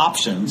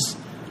 options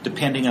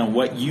depending on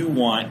what you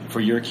want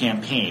for your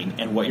campaign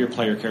and what your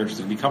player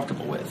characters would be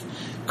comfortable with.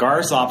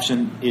 Gar's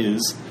option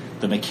is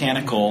the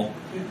mechanical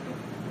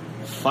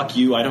fuck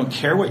you, I don't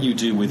care what you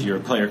do with your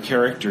player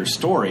character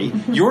story,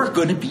 you're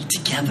going to be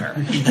together.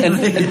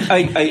 And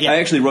I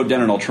actually wrote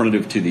down an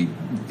alternative to the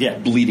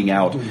bleeding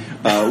out,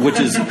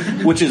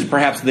 which is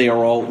perhaps they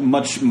are all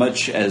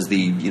much as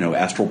the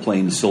astral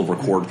plane silver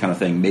cord kind of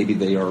thing. Maybe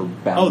they are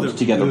bound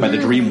together by the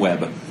dream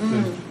web.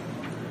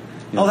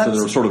 So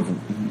they're sort of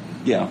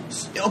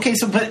Okay,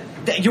 so but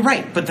you're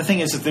right. But the thing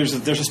is that there's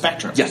a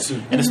spectrum. Yes,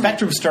 and the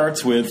spectrum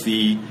starts with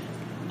a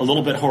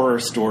little bit horror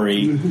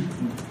story.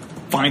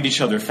 Find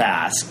each other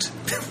fast.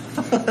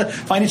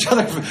 Find each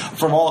other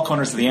from all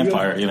corners of the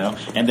empire,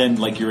 and then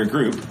you're a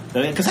group,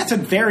 because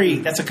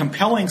that's a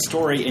compelling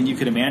story, and you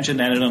could imagine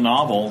that in a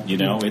novel.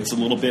 It's a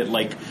little bit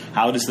like,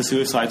 how does the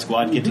Suicide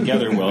Squad get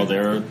together? Well,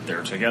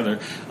 they're together.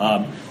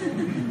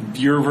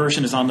 Your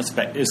version is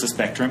is a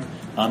spectrum.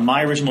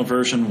 My original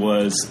version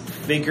was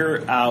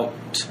figure out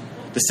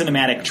the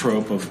cinematic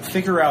trope of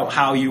figure out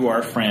how you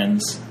are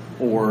friends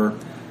or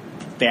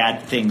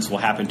bad things will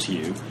happen to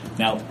you.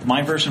 Now,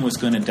 my version was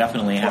going to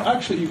definitely happen. Well,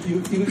 actually, you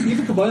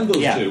can combine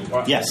those two.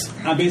 Right? Yes.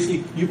 And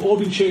basically, you've all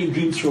been sharing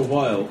dreams for a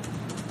while,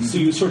 so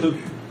you sort of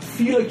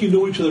feel like you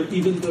know each other,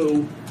 even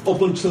though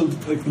up until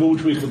the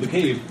moment we wake up in the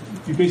cave,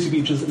 you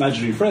basically just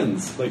imaginary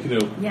friends. Oh,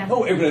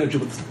 every night I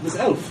dream with this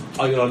elf.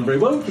 I get on very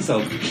well with this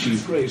elf.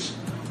 She's great.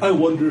 I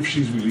wonder if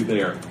she's really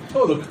there.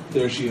 Oh, look,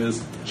 there she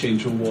is,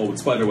 chained to a wall with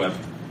spiderweb.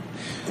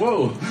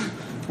 Whoa.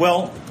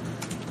 Well,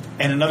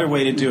 and another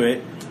way to do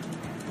it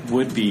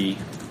would be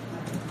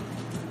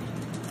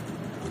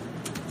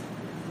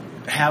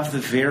have the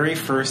very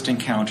first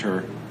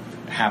encounter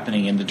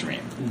happening in the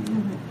dream.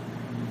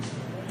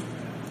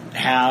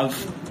 Have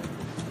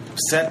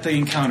set the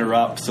encounter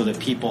up so that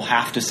people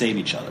have to save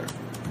each other.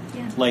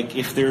 Like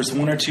if there's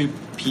one or two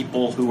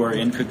people who are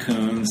in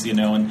cocoons,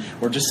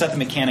 or just set the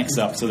mechanics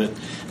up so that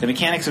the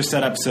mechanics are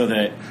set up so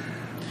that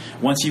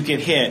once you get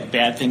hit,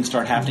 bad things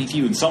start happening to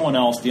you, and someone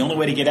else, the only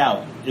way to get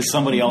out is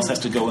somebody else has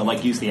to go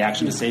and use the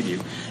action to save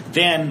you.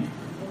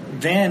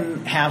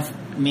 Then have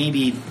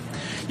maybe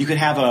you could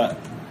have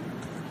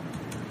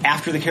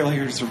after the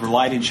characters have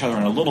relied on each other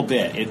in a little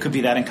bit, it could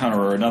be that encounter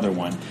or another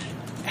one,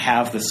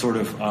 have the sort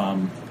of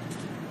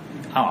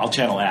I'll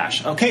channel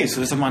Ash. Okay, so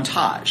there's a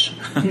montage.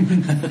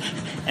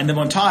 And the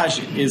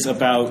montage is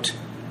about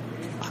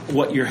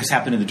what has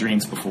happened in the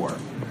dreams before,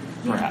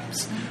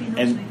 perhaps.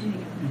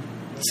 And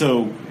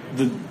so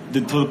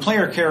the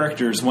player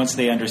characters, once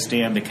they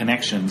understand the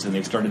connections and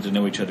they've started to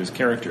know each other's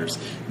characters,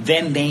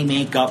 then they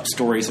make up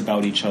stories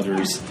about each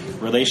other's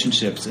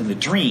relationships in the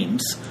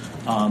dreams.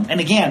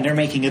 And again, they're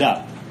making it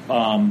up.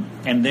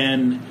 And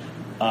then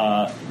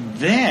go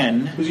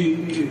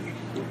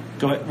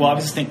ahead. Well, I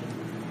was just thinking.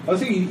 I was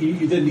thinking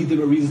you then need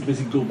them a reason to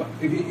basically go back.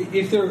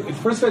 If the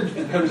first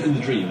encounter in the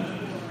dream,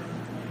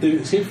 they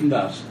escape from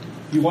that.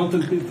 You want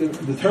the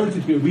third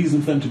thing to be a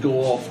reason for them to go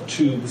off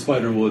to the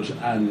Spiderwood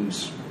and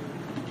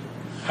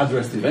have the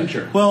rest of the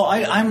adventure. Well,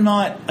 I'm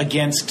not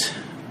against.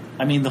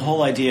 I mean, the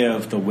whole idea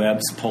of the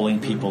webs pulling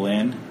people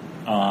in.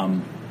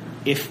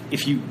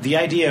 If you the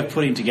idea of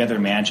putting together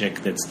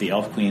magic that's the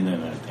Elf Queen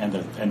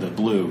and the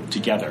blue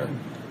together.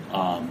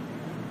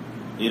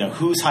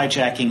 Who's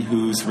hijacking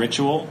whose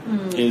ritual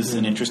is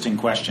an interesting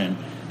question.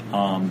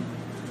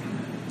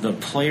 The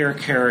player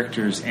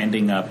characters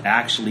ending up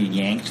actually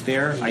yanked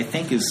there, I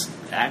think, is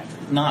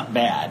not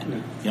bad.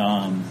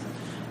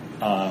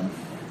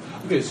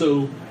 Okay,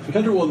 so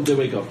encounter one, they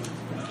wake up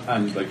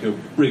and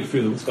break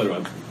through the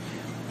spiderweb.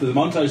 The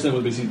montage then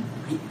will basically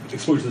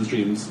export to the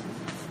dreams.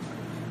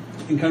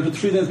 Encounter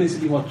 3 then is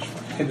basically what?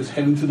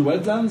 Heading through the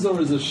wetlands, or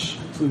is it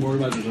something more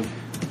imaginative?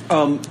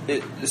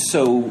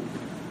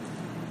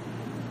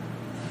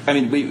 I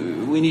mean,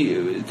 we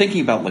need thinking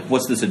about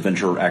what's this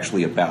adventure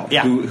actually about?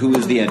 Yeah. Who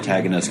is the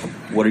antagonist?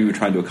 What are you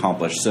trying to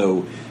accomplish?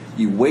 So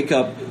you wake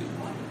up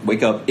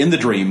in the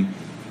dream,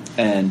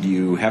 and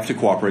you have to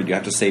cooperate. You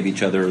have to save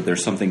each other.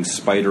 There's something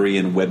spidery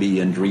and webby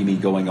and dreamy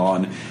going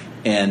on,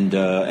 and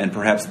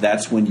perhaps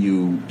that's when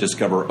you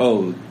discover,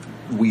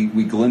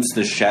 we glimpse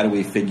this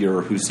shadowy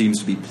figure who seems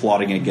to be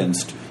plotting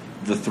against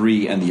the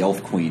three and the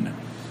Elf Queen.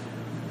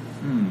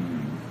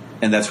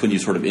 And that's when you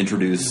sort of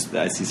introduce,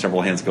 I see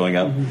several hands going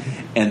up,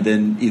 and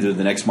then either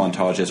the next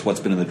montage is what's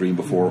been in the dream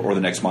before, or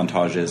the next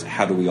montage is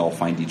how do we all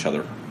find each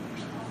other.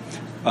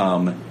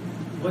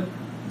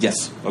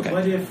 Yes, okay.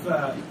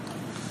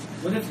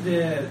 What if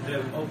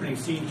the opening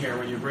scene here,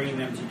 when you're bringing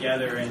them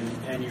together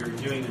and you're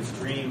doing this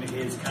dream,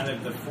 is kind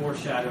of the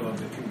foreshadow of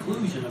the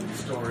conclusion of the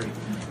story,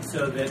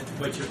 so that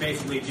what you're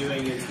basically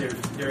doing is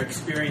they're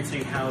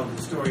experiencing how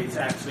the story is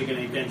actually going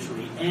to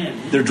eventually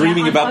end. They're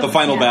dreaming about the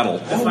final battle.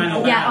 The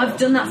final battle. I've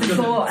done that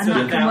before, and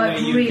that can work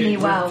really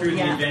well. Through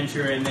the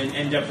adventure and then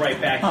end up right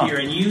back here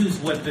and use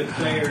what the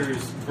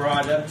players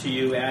brought up to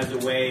you as a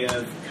way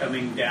of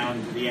coming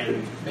down to the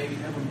end. Maybe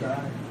have them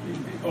die.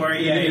 Or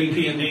it could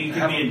be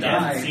a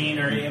death scene,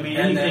 or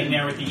anything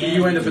there with the end.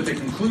 You end up at the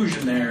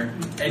conclusion there,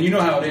 and you know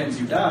how it ends.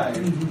 You die,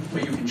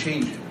 but you can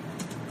change it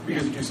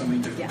because you do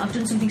something different. Yeah, I've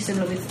done something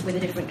similar with a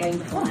different game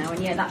before now,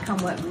 and that can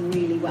work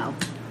really well.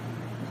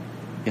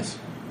 Yes.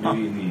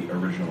 Maybe in the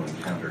original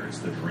encounter, it's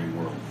the Dream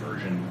World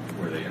version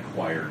where they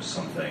acquire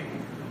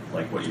something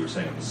like what you were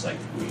saying of the Psych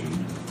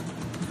Queen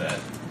that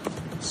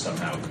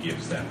somehow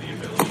gives them the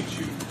ability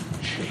to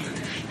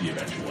change the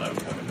eventual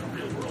outcome in the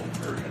real world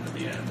version at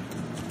the end.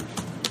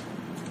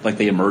 Like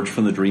they emerge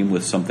from the dream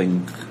with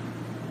something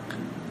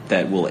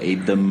that will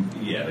aid them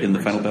They in the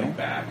bring final something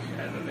battle? back,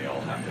 and then they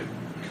all have to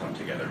come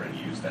together and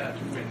use that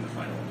to win the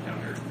final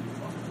encounter.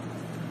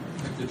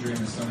 If the dream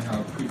is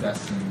somehow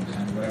predestined,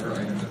 and whatever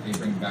item that they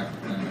bring back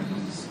with them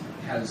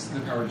has the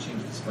power to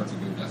change the sparks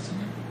of their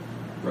destiny.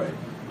 Right.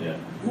 Yeah.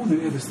 Oh,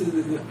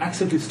 they've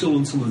accidentally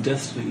stolen some of the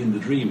destiny in the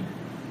dream.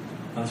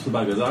 That's what the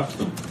bad guys after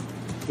them.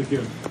 Like,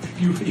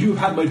 you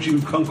had my dream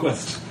of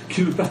conquest.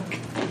 Give it back.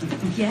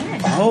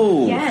 Yeah.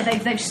 Oh. Yeah,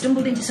 they've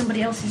stumbled into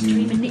somebody else's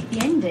dream and nicked the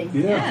ending.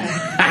 Yeah.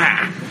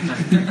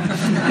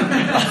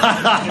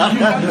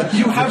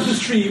 you have this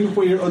dream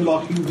where you're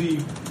unlocking the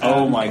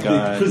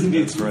the prison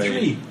gates of the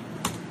tree.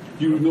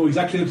 You know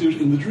exactly how to do it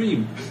in the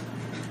dream.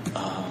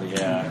 Oh,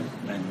 yeah.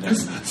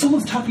 Because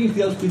someone's tapping into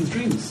the Elf Queen's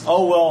dreams.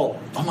 Oh, well,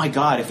 oh my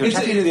God. If they're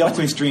tapping into the Elf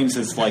Queen's dreams,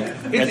 it's like,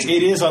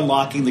 it is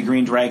unlocking the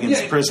Green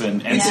Dragon's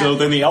prison. And so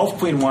then the Elf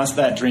Queen wants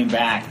that dream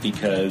back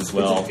because,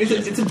 well...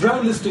 It's a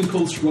drown listening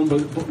cult run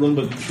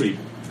by the tree.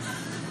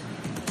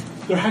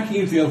 They're hacking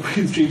into the Elf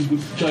Queen's dreams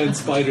with giant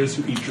spiders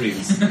who eat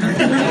dreams. Oh,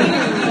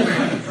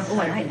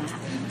 I like that.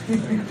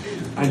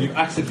 And you've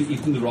accidentally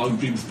eaten the wrong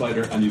dream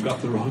spider and you've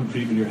got the wrong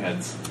dream in your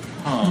heads.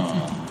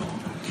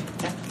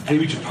 And you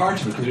reach a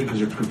part of it because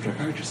you're proof track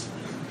characters.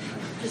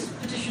 Just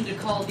petition to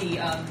call the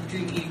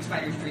dream-eating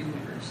spiders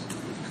Dreamweavers.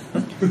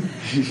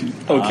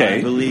 Okay.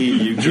 I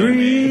believe you.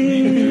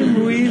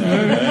 Dreamweaver.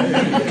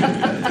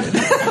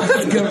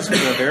 That goes for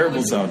the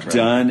variable soundtrack.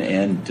 Done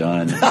and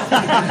done. You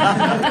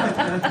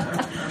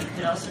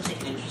could also take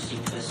an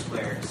interesting twist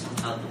where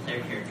somehow the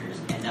player characters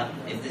end up,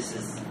 if this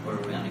is where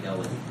we're going to go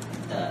with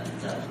the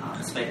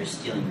spiders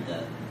stealing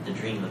the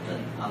dream of the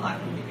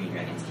unlocking the Green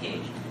Dragon's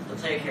cage, the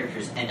player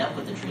characters end up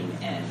with the dream,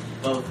 and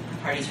both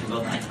parties from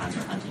both icons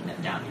are hunting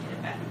them down to get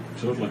it back.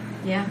 Totally.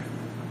 Yeah.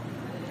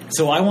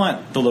 So I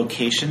want the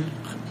location,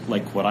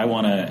 like what I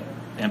want to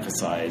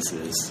emphasize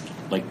is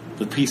like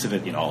the piece of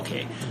it,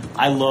 okay.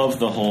 I love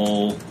the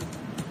whole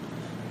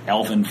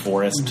elven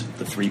forest,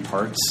 the 3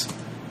 parts,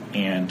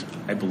 and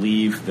I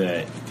believe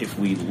that if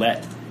we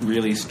let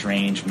really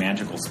strange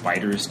magical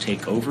spiders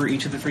take over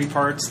each of the 3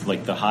 parts,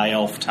 like the high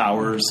elf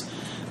towers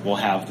will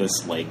have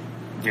this like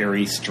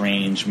very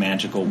strange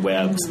magical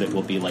webs that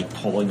will be like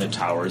pulling the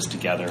towers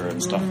together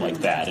and stuff like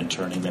that and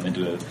turning them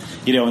into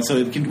and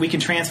so we can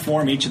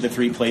transform each of the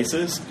 3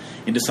 places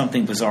into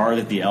something bizarre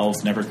that the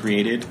elves never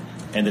created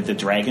and that the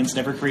dragons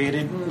never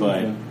created,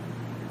 but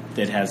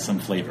that has some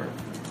flavor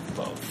of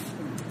both.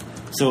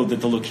 So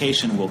that the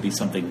location will be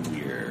something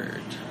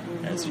weird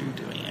as you're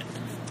doing it.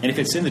 And if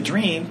it's in the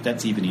dream,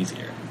 that's even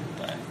easier.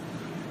 But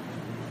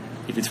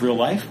if it's real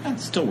life,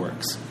 that still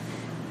works.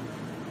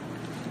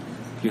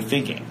 You're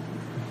thinking.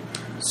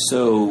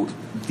 So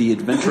the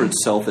adventure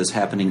itself is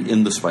happening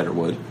in the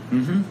Spiderwood.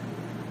 Mm-hmm.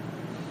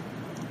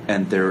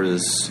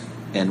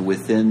 And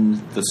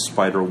within the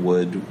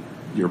Spiderwood,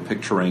 you're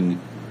picturing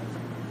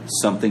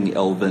something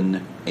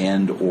elven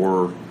and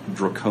or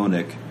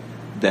draconic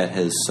that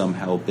has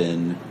somehow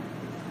been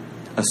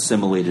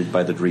assimilated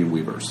by the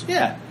Dreamweavers.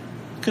 Yeah.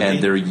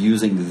 They're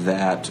using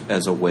that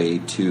as a way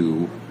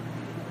to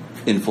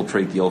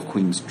infiltrate the Elf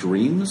Queen's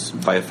dreams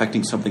by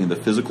affecting something in the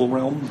physical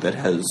realm that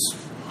has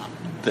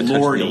the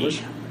Lordy.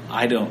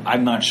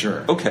 I'm not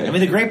sure. Okay. I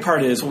mean, the great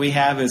part is what we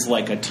have is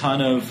like a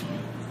ton of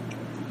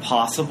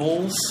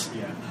possibles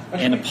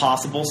and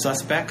possible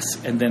suspects,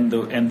 and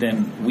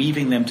then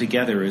weaving them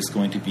together is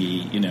going to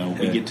be,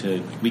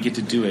 we get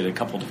to do it a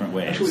couple different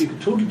ways. Actually, what you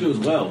could totally do as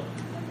well,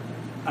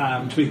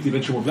 to make the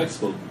adventure more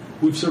flexible,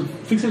 we've sort of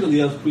fixated on the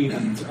Elf Queen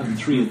and the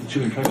 3 of the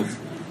 2 encounters,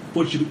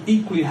 but you could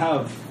equally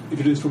have, if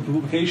you're doing this for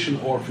publication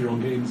or for your own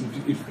games,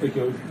 if we're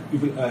going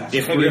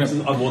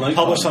to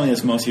publish something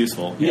that's most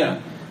useful. Yeah.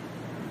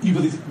 You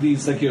put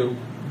these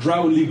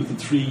drow in league with the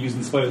 3 using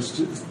the spiders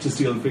to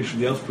steal information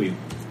from the Elf Queen.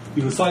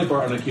 You have a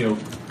sidebar and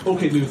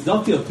okay, maybe it's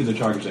not the Elf Queen they're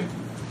targeting.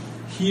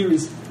 Here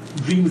is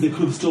dreams they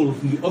could have stolen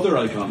from the other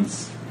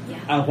icons. Yeah.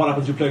 And what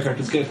happens to your player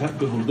characters get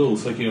hold of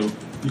those?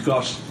 You've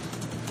got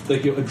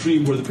a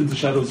dream where the Prince of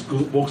Shadows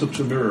walks up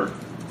to a mirror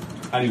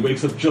and he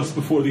wakes up just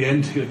before the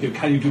end.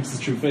 Can you glimpse his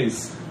true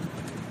face?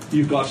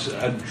 You've got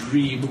a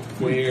dream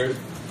where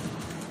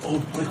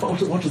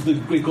what does the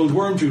Great Gold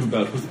Worm dream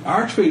about? Was the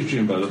Archmage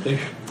dream about it?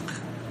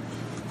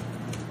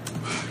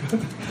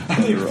 I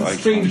think it's a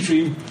strange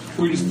dream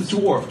where you're just a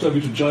dwarf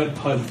diving into a giant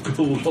pile of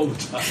gold all the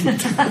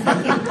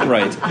time.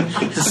 Right.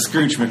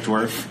 Scrooge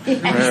McDwarf.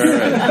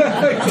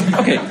 Right.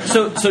 Okay,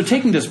 so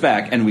taking this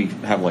back, and we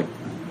have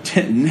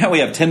now we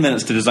have 10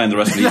 minutes to design the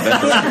rest of the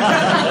adventure.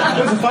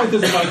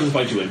 There's a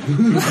fight to win.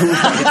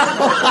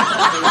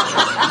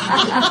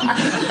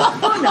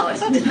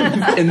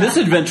 In this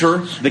adventure,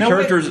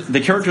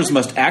 the characters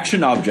must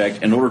action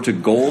object in order to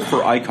goal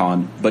for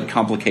icon, but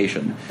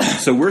complication.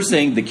 So we're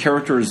saying the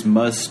characters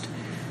must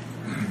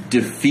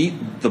defeat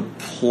the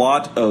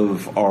plot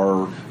of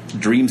our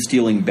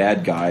dream-stealing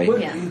bad guy.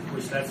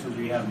 Which that's what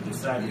we haven't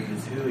decided,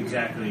 is who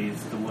exactly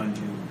is the one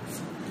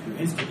who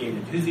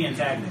instigated. Who's the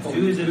antagonist?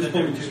 Who is it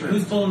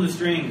who's pulling the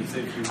strings?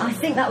 I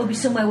think that would be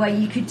somewhere where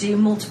you could do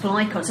multiple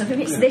icons. So if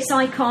it's this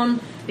icon,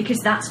 because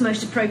that's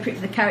most appropriate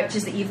for the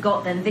characters that you've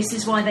got, then this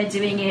is why they're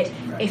doing it.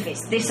 Right. If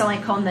it's this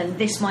icon, then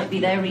this might be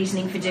their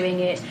reasoning for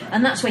doing it.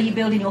 And that's where you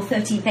build in your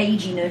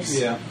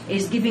 13th-aginess,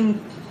 is giving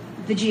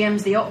the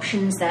GMs the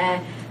options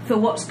there for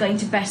what's going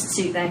to best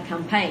suit their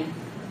campaign.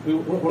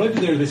 What I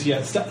did there this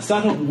year,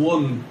 start up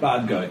one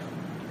bad guy,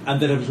 and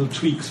then have little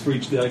tweaks for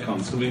each of the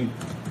icons. I mean,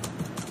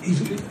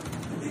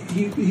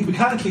 he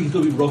mechanically he's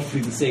going to be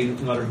roughly the same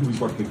no matter who he's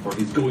working for.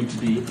 He's going to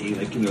be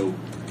a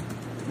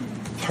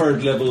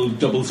third level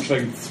double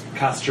strength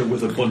caster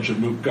with a bunch of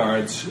moot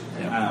guards,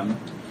 and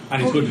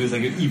he's going to be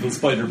like an evil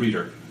spider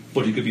breeder.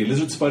 But he could be a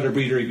lizard spider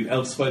breeder, he could be an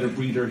elf spider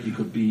breeder, he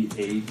could be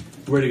a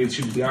renegade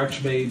student of the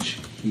archmage,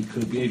 he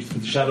could be agents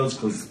of the shadows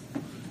because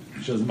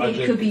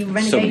it could be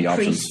renegade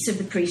priests of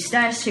the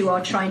priestess who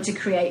are trying to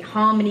create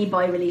harmony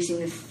by releasing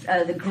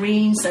the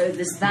green. So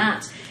there's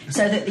that,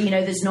 so that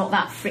there's not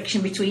that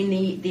friction between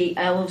the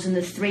elves and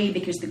the three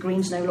because the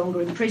green's no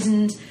longer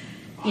imprisoned.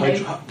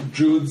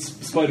 Druids,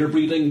 spider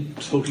breeding,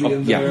 totally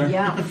in there.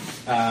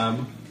 Yeah.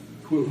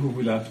 Who have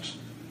we left?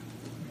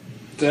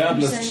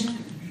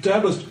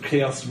 Diabolist,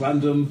 Chaos,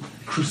 Random,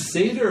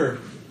 Crusader.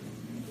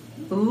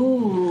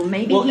 Ooh,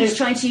 maybe he's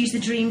trying to use the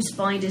dream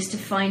spiders to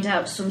find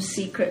out some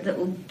secret that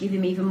will give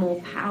him even more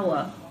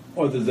power.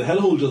 Or there's the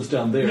hellhole just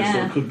down there,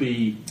 so it could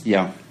be...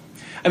 Yeah.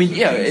 I mean,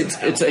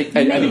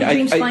 maybe the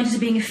dream spiders are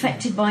being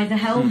affected by the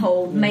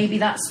hellhole. Maybe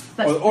that's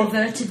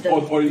perverted them.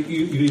 Or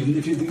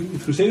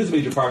if Crusader's a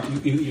major part,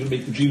 you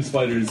make the dream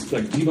spiders,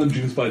 like demon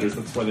dream spiders,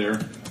 that's why they're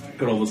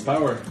got all this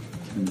power.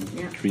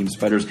 Dream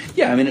spiders.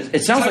 Yeah, I mean,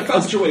 it sounds like...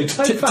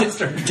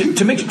 faster.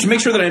 To make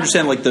sure that I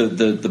understand, like,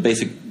 the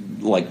basic,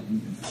 like,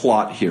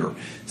 plot here.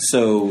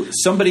 So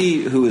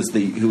somebody who is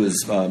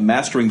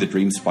mastering the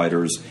dream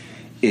spiders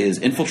is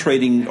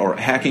infiltrating or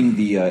hacking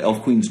the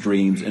Elf Queen's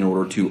dreams in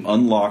order to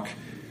unlock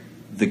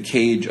the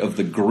cage of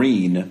the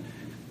green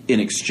in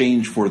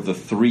exchange for the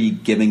three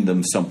giving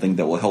them something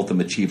that will help them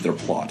achieve their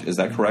plot. Is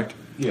that correct?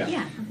 Yeah.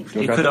 I think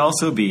so. It could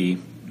also be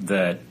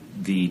that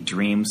the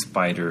dream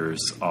spiders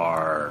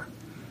are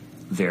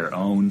their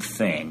own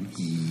thing.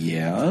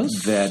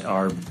 Yes. That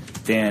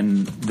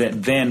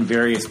then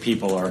various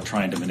people are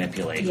trying to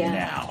manipulate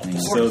now.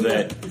 So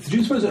that if the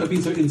dream spiders are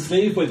being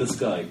enslaved by this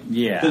guy,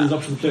 then there's an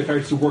option for player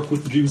characters to work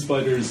with the dream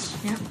spiders.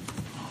 Yeah.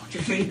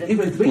 To free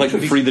them. Like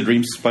free the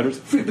dream spiders?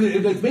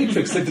 Like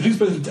Matrix, like the dream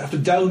spiders have to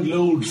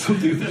download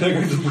something with the player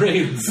character's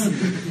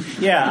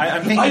brains. Yeah,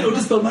 I'm thinking... I know to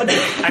spell magic.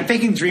 I'm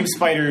thinking dream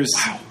spiders...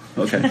 Wow.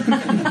 Okay.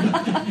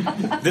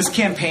 This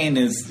campaign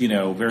is,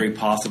 very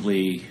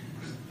possibly...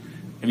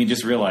 I mean,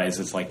 just realize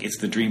it's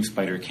the Dream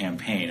Spider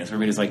campaign. As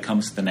everybody's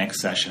comes to the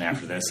next session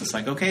after this, it's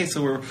like, okay,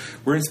 so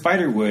we're in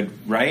Spiderwood,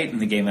 right?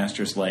 And the game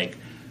master's like,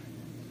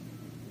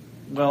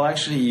 well,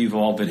 actually, you've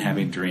all been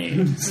having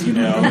dreams,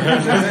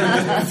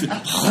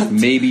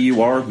 Maybe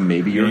you are,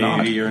 maybe you're not.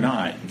 Maybe you're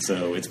not.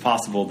 So it's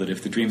possible that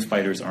if the Dream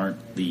Spiders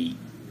aren't the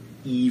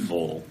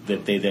evil,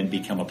 that they then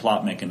become a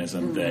plot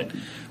mechanism that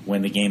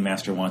when the game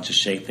master wants to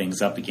shake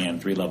things up again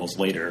 3 levels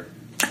later...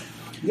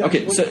 Yeah,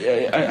 okay, so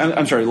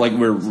I'm sorry. Like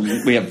we're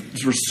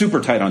super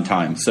tight on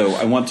time, so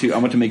I want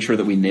to make sure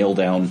that we nail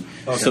down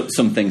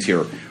some things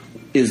here.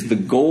 Is the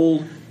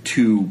goal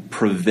to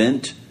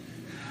prevent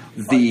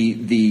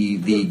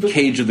the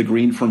cage of the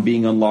green from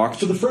being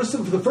unlocked? For the first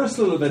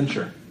little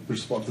adventure, which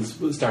is what this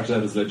started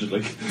out as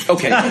allegedly.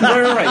 Okay,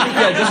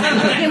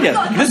 right.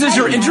 Yeah, this is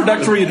your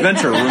introductory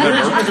adventure. Remember,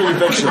 as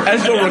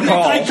you'll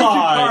recall,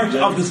 part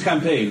of this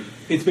campaign,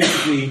 it's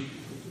basically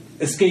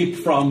escape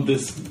from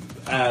this.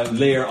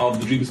 Lair of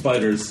the dream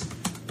spiders.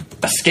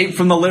 Escape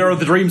from the lair of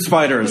the dream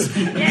spiders.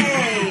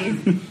 Yay!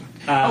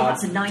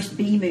 That's a nice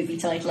B-movie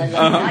title. I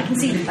love it. I can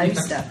see the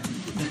poster.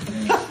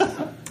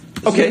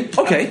 Okay.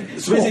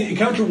 So basically,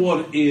 Encounter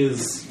 1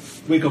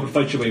 is wake up and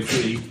fight your way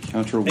free.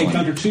 Encounter 1.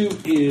 Encounter 2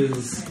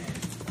 is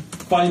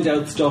find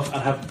out stuff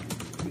and have...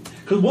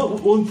 Because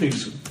one thing,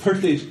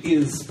 3rd Age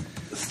is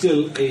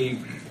still a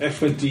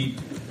F20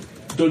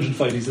 dungeon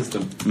fighting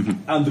system.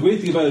 Mm-hmm. And the great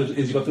thing about it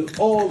is you've got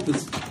all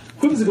this...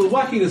 whimsical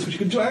wackiness which you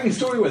can do any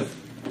story with,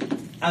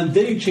 and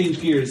then you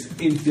change gears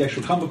into the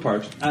actual combat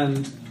part,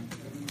 and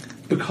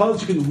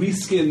because you can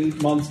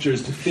reskin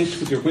monsters to fit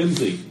with your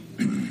whimsy,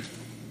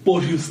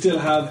 but you still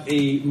have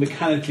a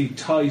mechanically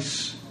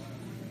tight,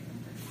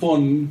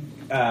 fun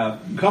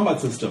combat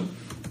system,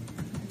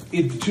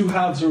 the two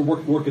halves are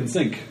work in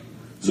sync.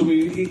 So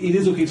it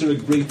is okay to sort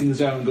of break things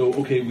down and go,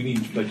 okay, we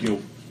need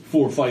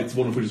 4 fights,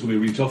 one of which is going to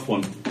be a really tough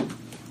one.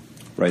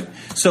 Right.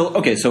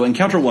 So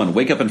Encounter 1,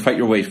 wake up and fight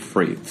your way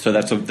free. So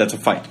that's a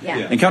fight.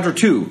 Yeah. Encounter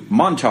 2,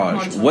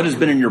 montage. What has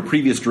been in your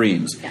previous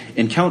dreams? Yeah.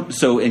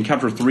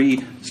 Encounter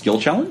 3, skill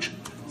challenge.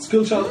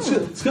 Skill challenge /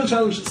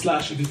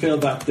 if you fail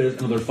that, there's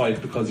another fight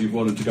because you've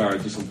run into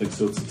guards or something.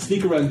 So it's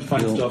sneak around to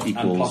find stuff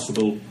and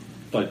possible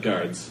fight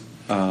guards.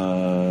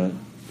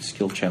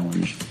 Skill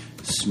challenge.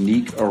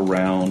 sneak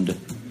around,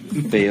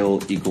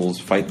 fail equals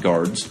fight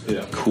guards.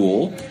 Yeah.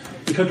 Cool.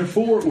 Encounter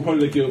 4 will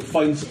probably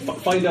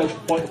find out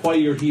why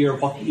you're here,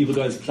 what the evil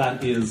guy's plan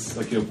is,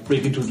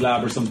 break into his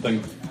lab or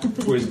something.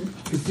 Whereas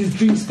it's his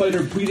dream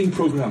spider breeding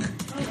program.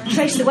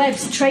 Trace the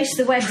webs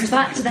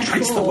back to their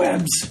Trace core. the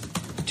webs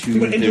to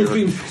their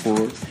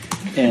core.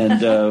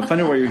 And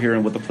find out why you're here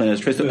and what the plan is.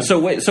 Trace the, so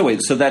wait.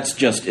 So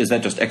that's is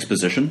that just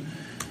exposition,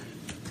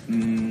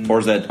 or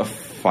is that a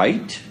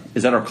fight?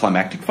 Is that our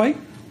climactic fight?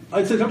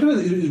 I'd say Dr.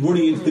 is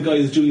running into the guy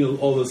who's doing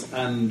all this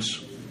and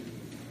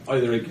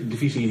either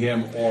defeating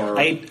him or...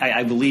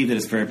 I believe that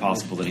it's very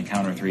possible that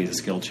Encounter 3 is a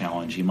skill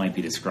challenge. You might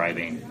be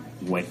describing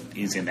what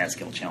is in that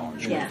skill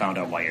challenge. Yeah. We found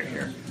out why you're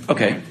here.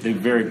 Okay.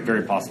 Very,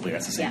 very possibly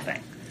that's the same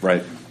thing.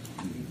 Right.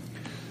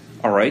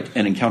 All right.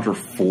 And Encounter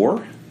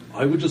 4?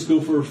 I would just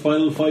go for a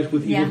final fight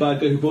with evil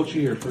bad guy who brought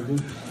you here.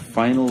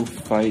 Final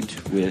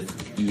fight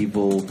with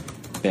evil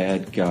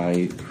bad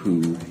guy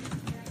who...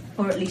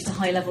 Or at least a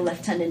high-level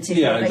lieutenant if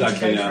you're ready to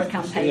go for a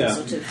campaign,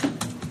 sort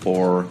of.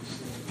 Or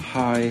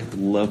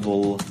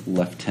high-level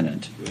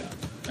lieutenant.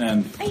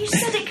 Oh, you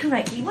said it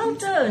correctly. Well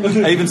done.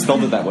 I even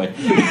spelled it that way.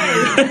 Yay.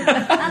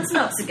 That's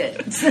not so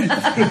good.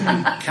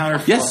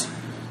 Counter. Yes.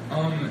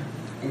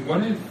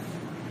 What if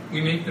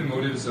we make the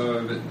motives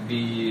of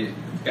the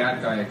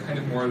bad guy kind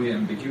of morally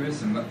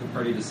ambiguous and let the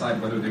party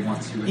decide whether they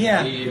want to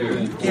aid or...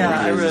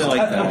 I really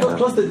like that.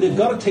 Plus, they've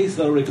got a taste of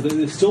that already because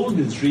they've stolen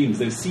his dreams.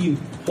 They've seen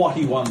what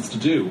he wants to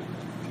do.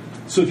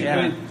 So if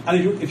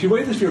you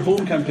write this for your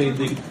home campaign,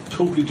 they could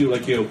totally do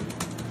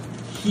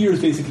here's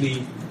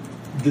basically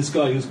this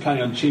guy who's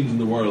planning on changing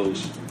the world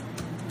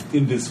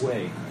in this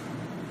way.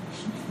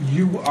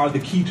 You are the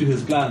key to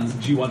his plans.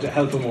 Do you want to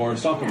help him or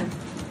stop him?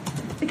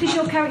 Because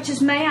your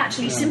characters may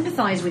actually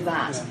sympathise with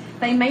that. Yeah.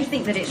 They may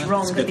think that it's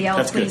wrong that the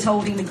elf queen's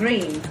holding the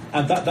green.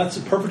 And that's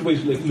a perfect way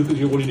to look at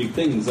your one unique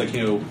things. If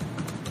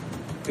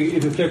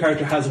a player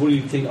character has one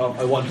unique thing of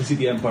I want to see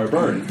the Empire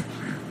burn,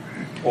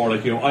 or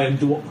I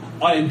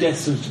am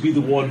destined to be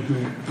the one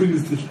who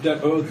brings the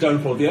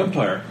downfall of the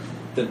Empire,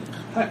 then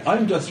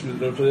I'm destined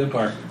for the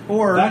Empire.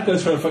 Or that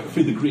guy's trying to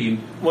free the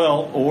green.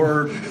 Well,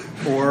 or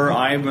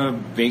I'm a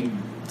big,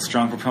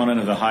 strong proponent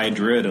of the High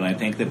Druid, and I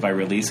think that by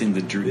releasing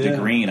the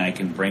green, I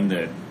can bring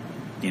the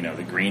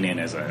green in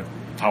as a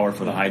power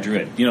for the High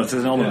Druid.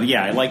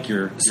 I like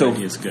your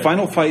idea is good.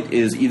 Final fight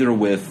is either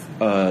with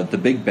the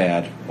big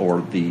bad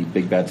or the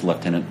big bad's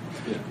lieutenant.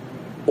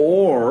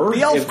 Or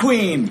the Elf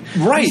Queen,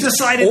 right? He's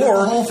decided or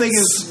that the whole thing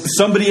is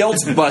somebody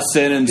else busts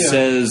in and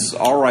says,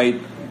 "All right,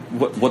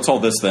 what's all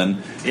this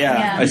then?"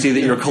 Yeah. I see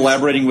that you're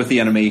collaborating with the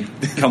enemy.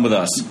 Come with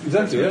us.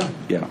 Exactly.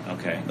 Yeah.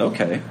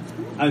 Okay.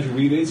 And if you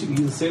read it, you can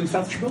use the same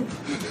stats for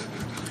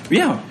both.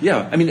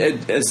 Yeah. I mean,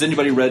 has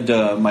anybody read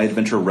my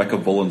adventure Wreck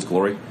of Volan's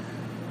Glory?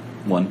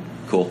 One.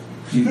 Cool.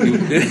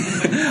 But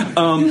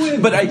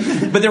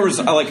there was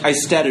I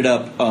statted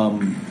up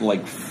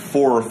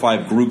 4 or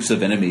 5 groups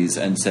of enemies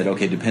and said,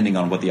 okay, depending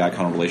on what the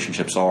icon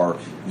relationships are,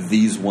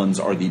 these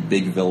ones are the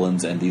big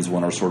villains and these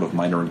one are sort of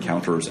minor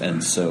encounters.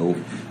 And so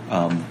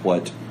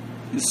it's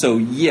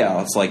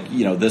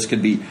this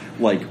could be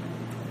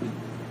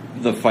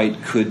the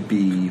fight could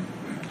be,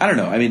 I don't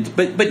know. I mean,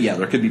 but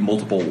there could be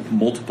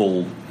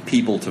multiple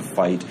people to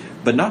fight,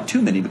 but not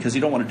too many because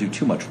you don't want to do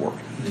too much work.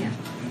 Yeah.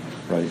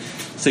 Right.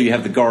 So you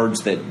have the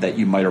guards that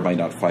you might or might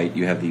not fight.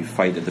 You have the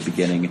fight at the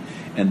beginning,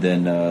 and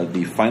then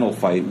the final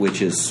fight,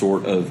 which is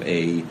sort of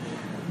a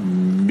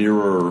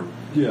mirror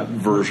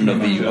version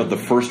of the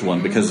first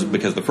one, because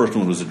the first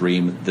one was a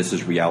dream. This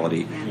is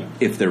reality,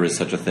 if there is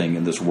such a thing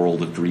in this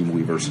world of dream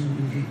weavers.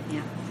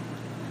 Yeah.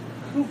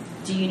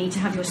 Do you need to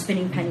have your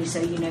spinning penny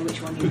so you know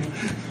which one you're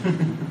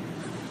in?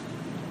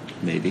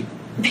 Maybe.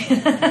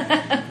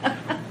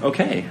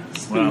 Okay.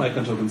 Spinning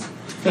icon tokens.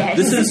 Yes.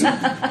 This is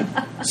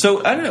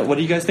so. I don't know. What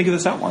do you guys think of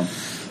this outline?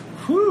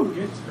 Whew,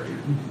 it's great.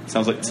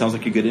 Sounds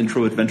like a good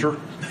intro adventure.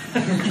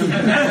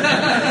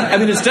 I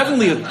mean, it's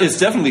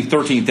definitely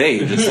 13th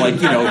Age. It's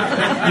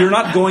you're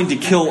not going to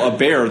kill a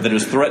bear that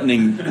is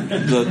threatening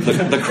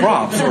the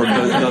crops or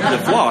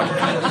the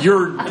flock.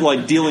 You're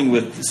dealing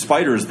with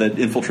spiders that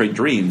infiltrate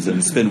dreams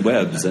and spin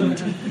webs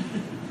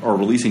or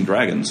releasing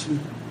dragons.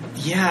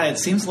 Yeah, it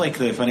seems like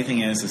the funny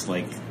thing is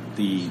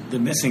the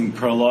missing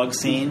prologue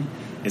scene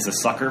is a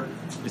sucker.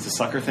 It's a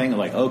sucker thing.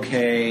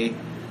 Okay,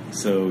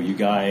 so you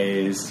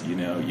guys,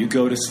 you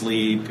go to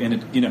sleep,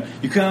 and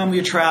you come,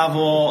 you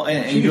travel,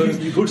 and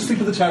you go to sleep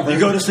in the tavern. You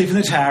go to sleep in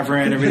the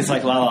tavern. Everybody's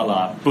like la la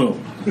la,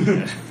 boom.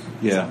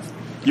 Yeah.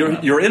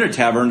 You're in a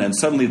tavern and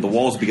suddenly the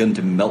walls begin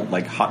to melt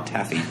like hot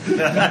taffy.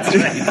 That's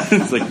right.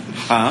 It's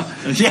huh?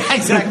 Yeah,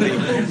 exactly.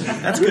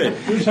 That's good.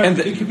 And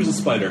the innkeeper's a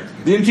spider.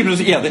 The innkeeper's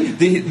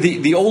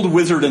the old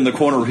wizard in the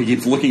corner who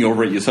keeps looking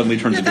over at you suddenly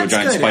turns into a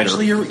giant spider.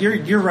 Actually,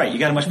 you're right. You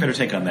got a much better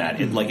take on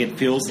that. It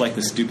feels like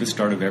the stupid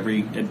start of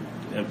every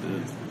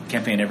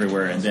campaign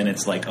everywhere, and then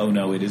it's oh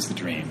no, it is the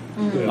dream.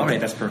 Mm-hmm. All right,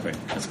 that's perfect.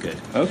 That's good.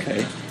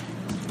 Okay.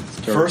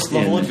 First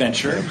level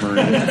adventure. Oh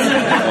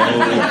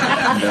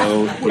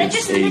no, They're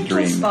just little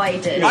dream.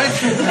 spiders.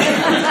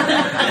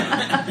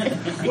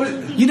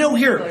 You know,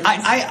 here,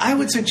 I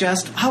would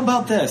suggest, how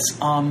about this?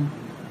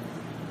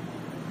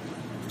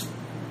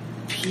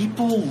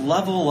 People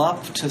level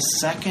up to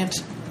second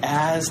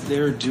as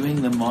they're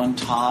doing the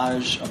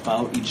montage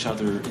about each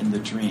other in the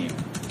dream.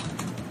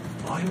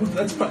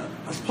 That's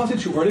possibly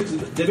too early, because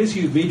they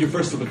basically made your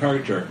first level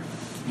character.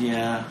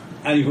 Yeah.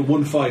 And you have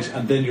one fight,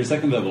 and then your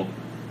second level.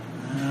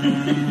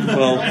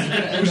 Well,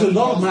 there's a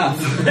lot of math.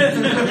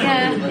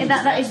 Yeah,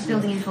 that is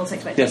building in false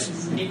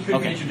expectations. Yes. It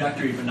could be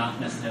introductory, but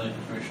not necessarily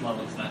the first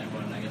level, because that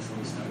one, I guess,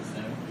 always starts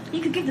there.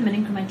 You could give them an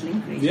incremental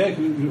increase. Yeah.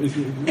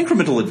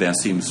 Incremental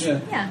advance seems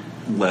Yeah.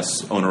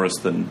 less onerous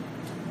than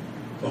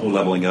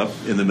leveling up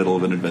in the middle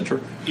of an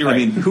adventure. You're right. I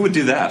mean, who would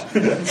do that?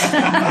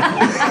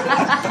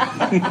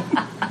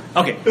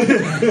 Okay.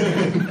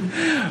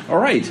 All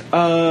right.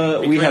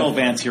 We have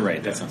advance. You're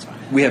right. That sounds fine.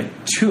 We have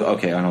two.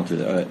 Okay, I don't do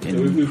that.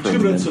 We have 2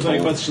 minutes of any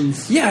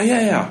questions.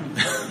 Yeah.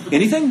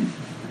 Anything?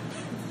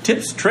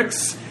 Tips,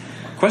 tricks,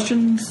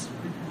 questions?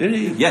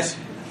 Yes.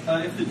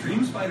 If the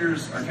dream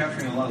spiders are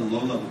capturing a lot of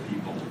low-level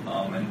people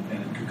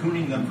and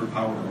cocooning them for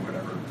power or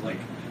whatever, like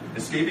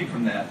escaping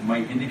from that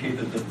might indicate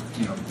that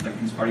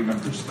these party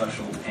members are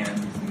special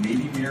and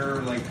maybe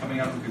mirror like coming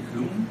out of a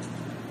cocoon.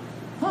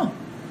 Huh.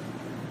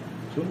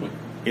 Totally.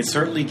 It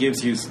certainly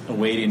gives you a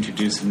way to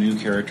introduce some new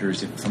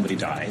characters if somebody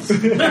dies.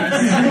 Which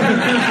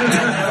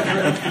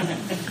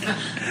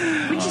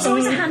is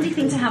always a handy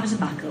thing to have as a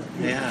backup.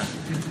 Yeah.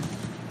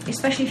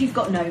 Especially if you've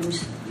got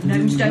gnomes.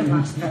 Gnomes don't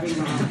last very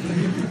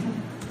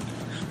long.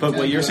 But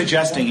what you're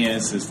suggesting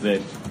is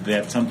that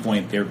at some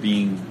point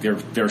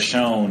they're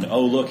shown.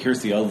 Oh, look,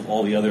 here's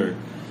all the other,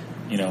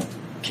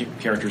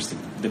 characters,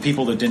 the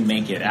people that didn't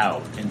make it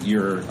out, and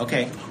you're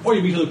okay. Or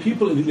you meet other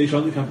people later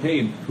on in the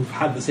campaign who've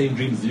had the same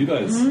dreams as you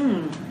guys.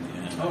 Mm.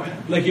 Yeah. Oh, yeah.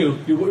 Like you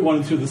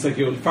wanted through this, like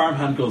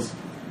farmhand goes,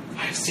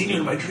 I've seen you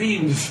in my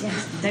dreams.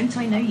 Yes, don't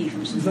I know you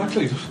from somewhere?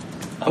 Exactly.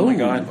 Oh my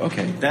God.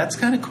 Okay, that's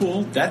kind of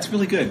cool. That's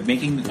really good.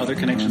 Making other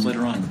connections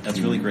later on. That's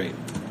really great.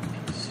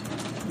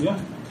 Yeah.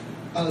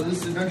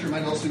 This adventure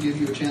might also give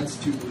you a chance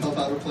to help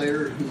out a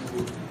player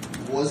who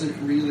wasn't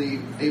really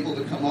able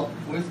to come up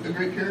with a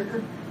great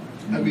character,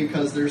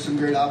 because there's some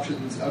great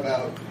options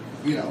about,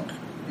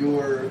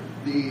 you're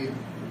the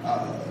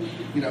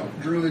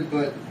druid,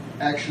 but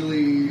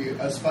actually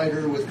a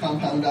spider with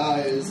compound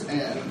eyes,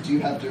 and you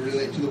have to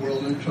relate to the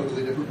world in a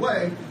totally different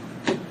way.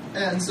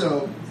 And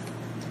so,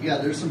 yeah,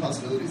 there's some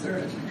possibilities there,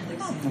 I think.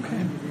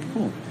 Okay,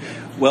 cool.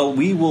 Well,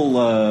 we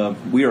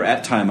are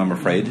at time, I'm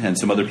afraid, and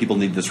some other people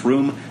need this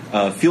room.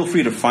 Feel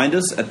free to find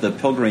us at the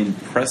Pelgrane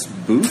Press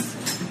booth.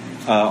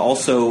 Feel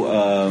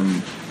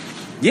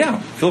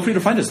free to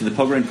find us at the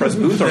Pelgrane Press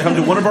booth, or come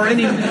to one of our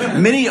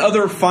many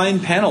other fine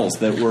panels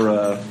that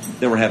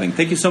we're having.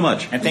 Thank you so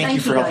much. And thank you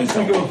for helping.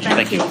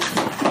 Thank you.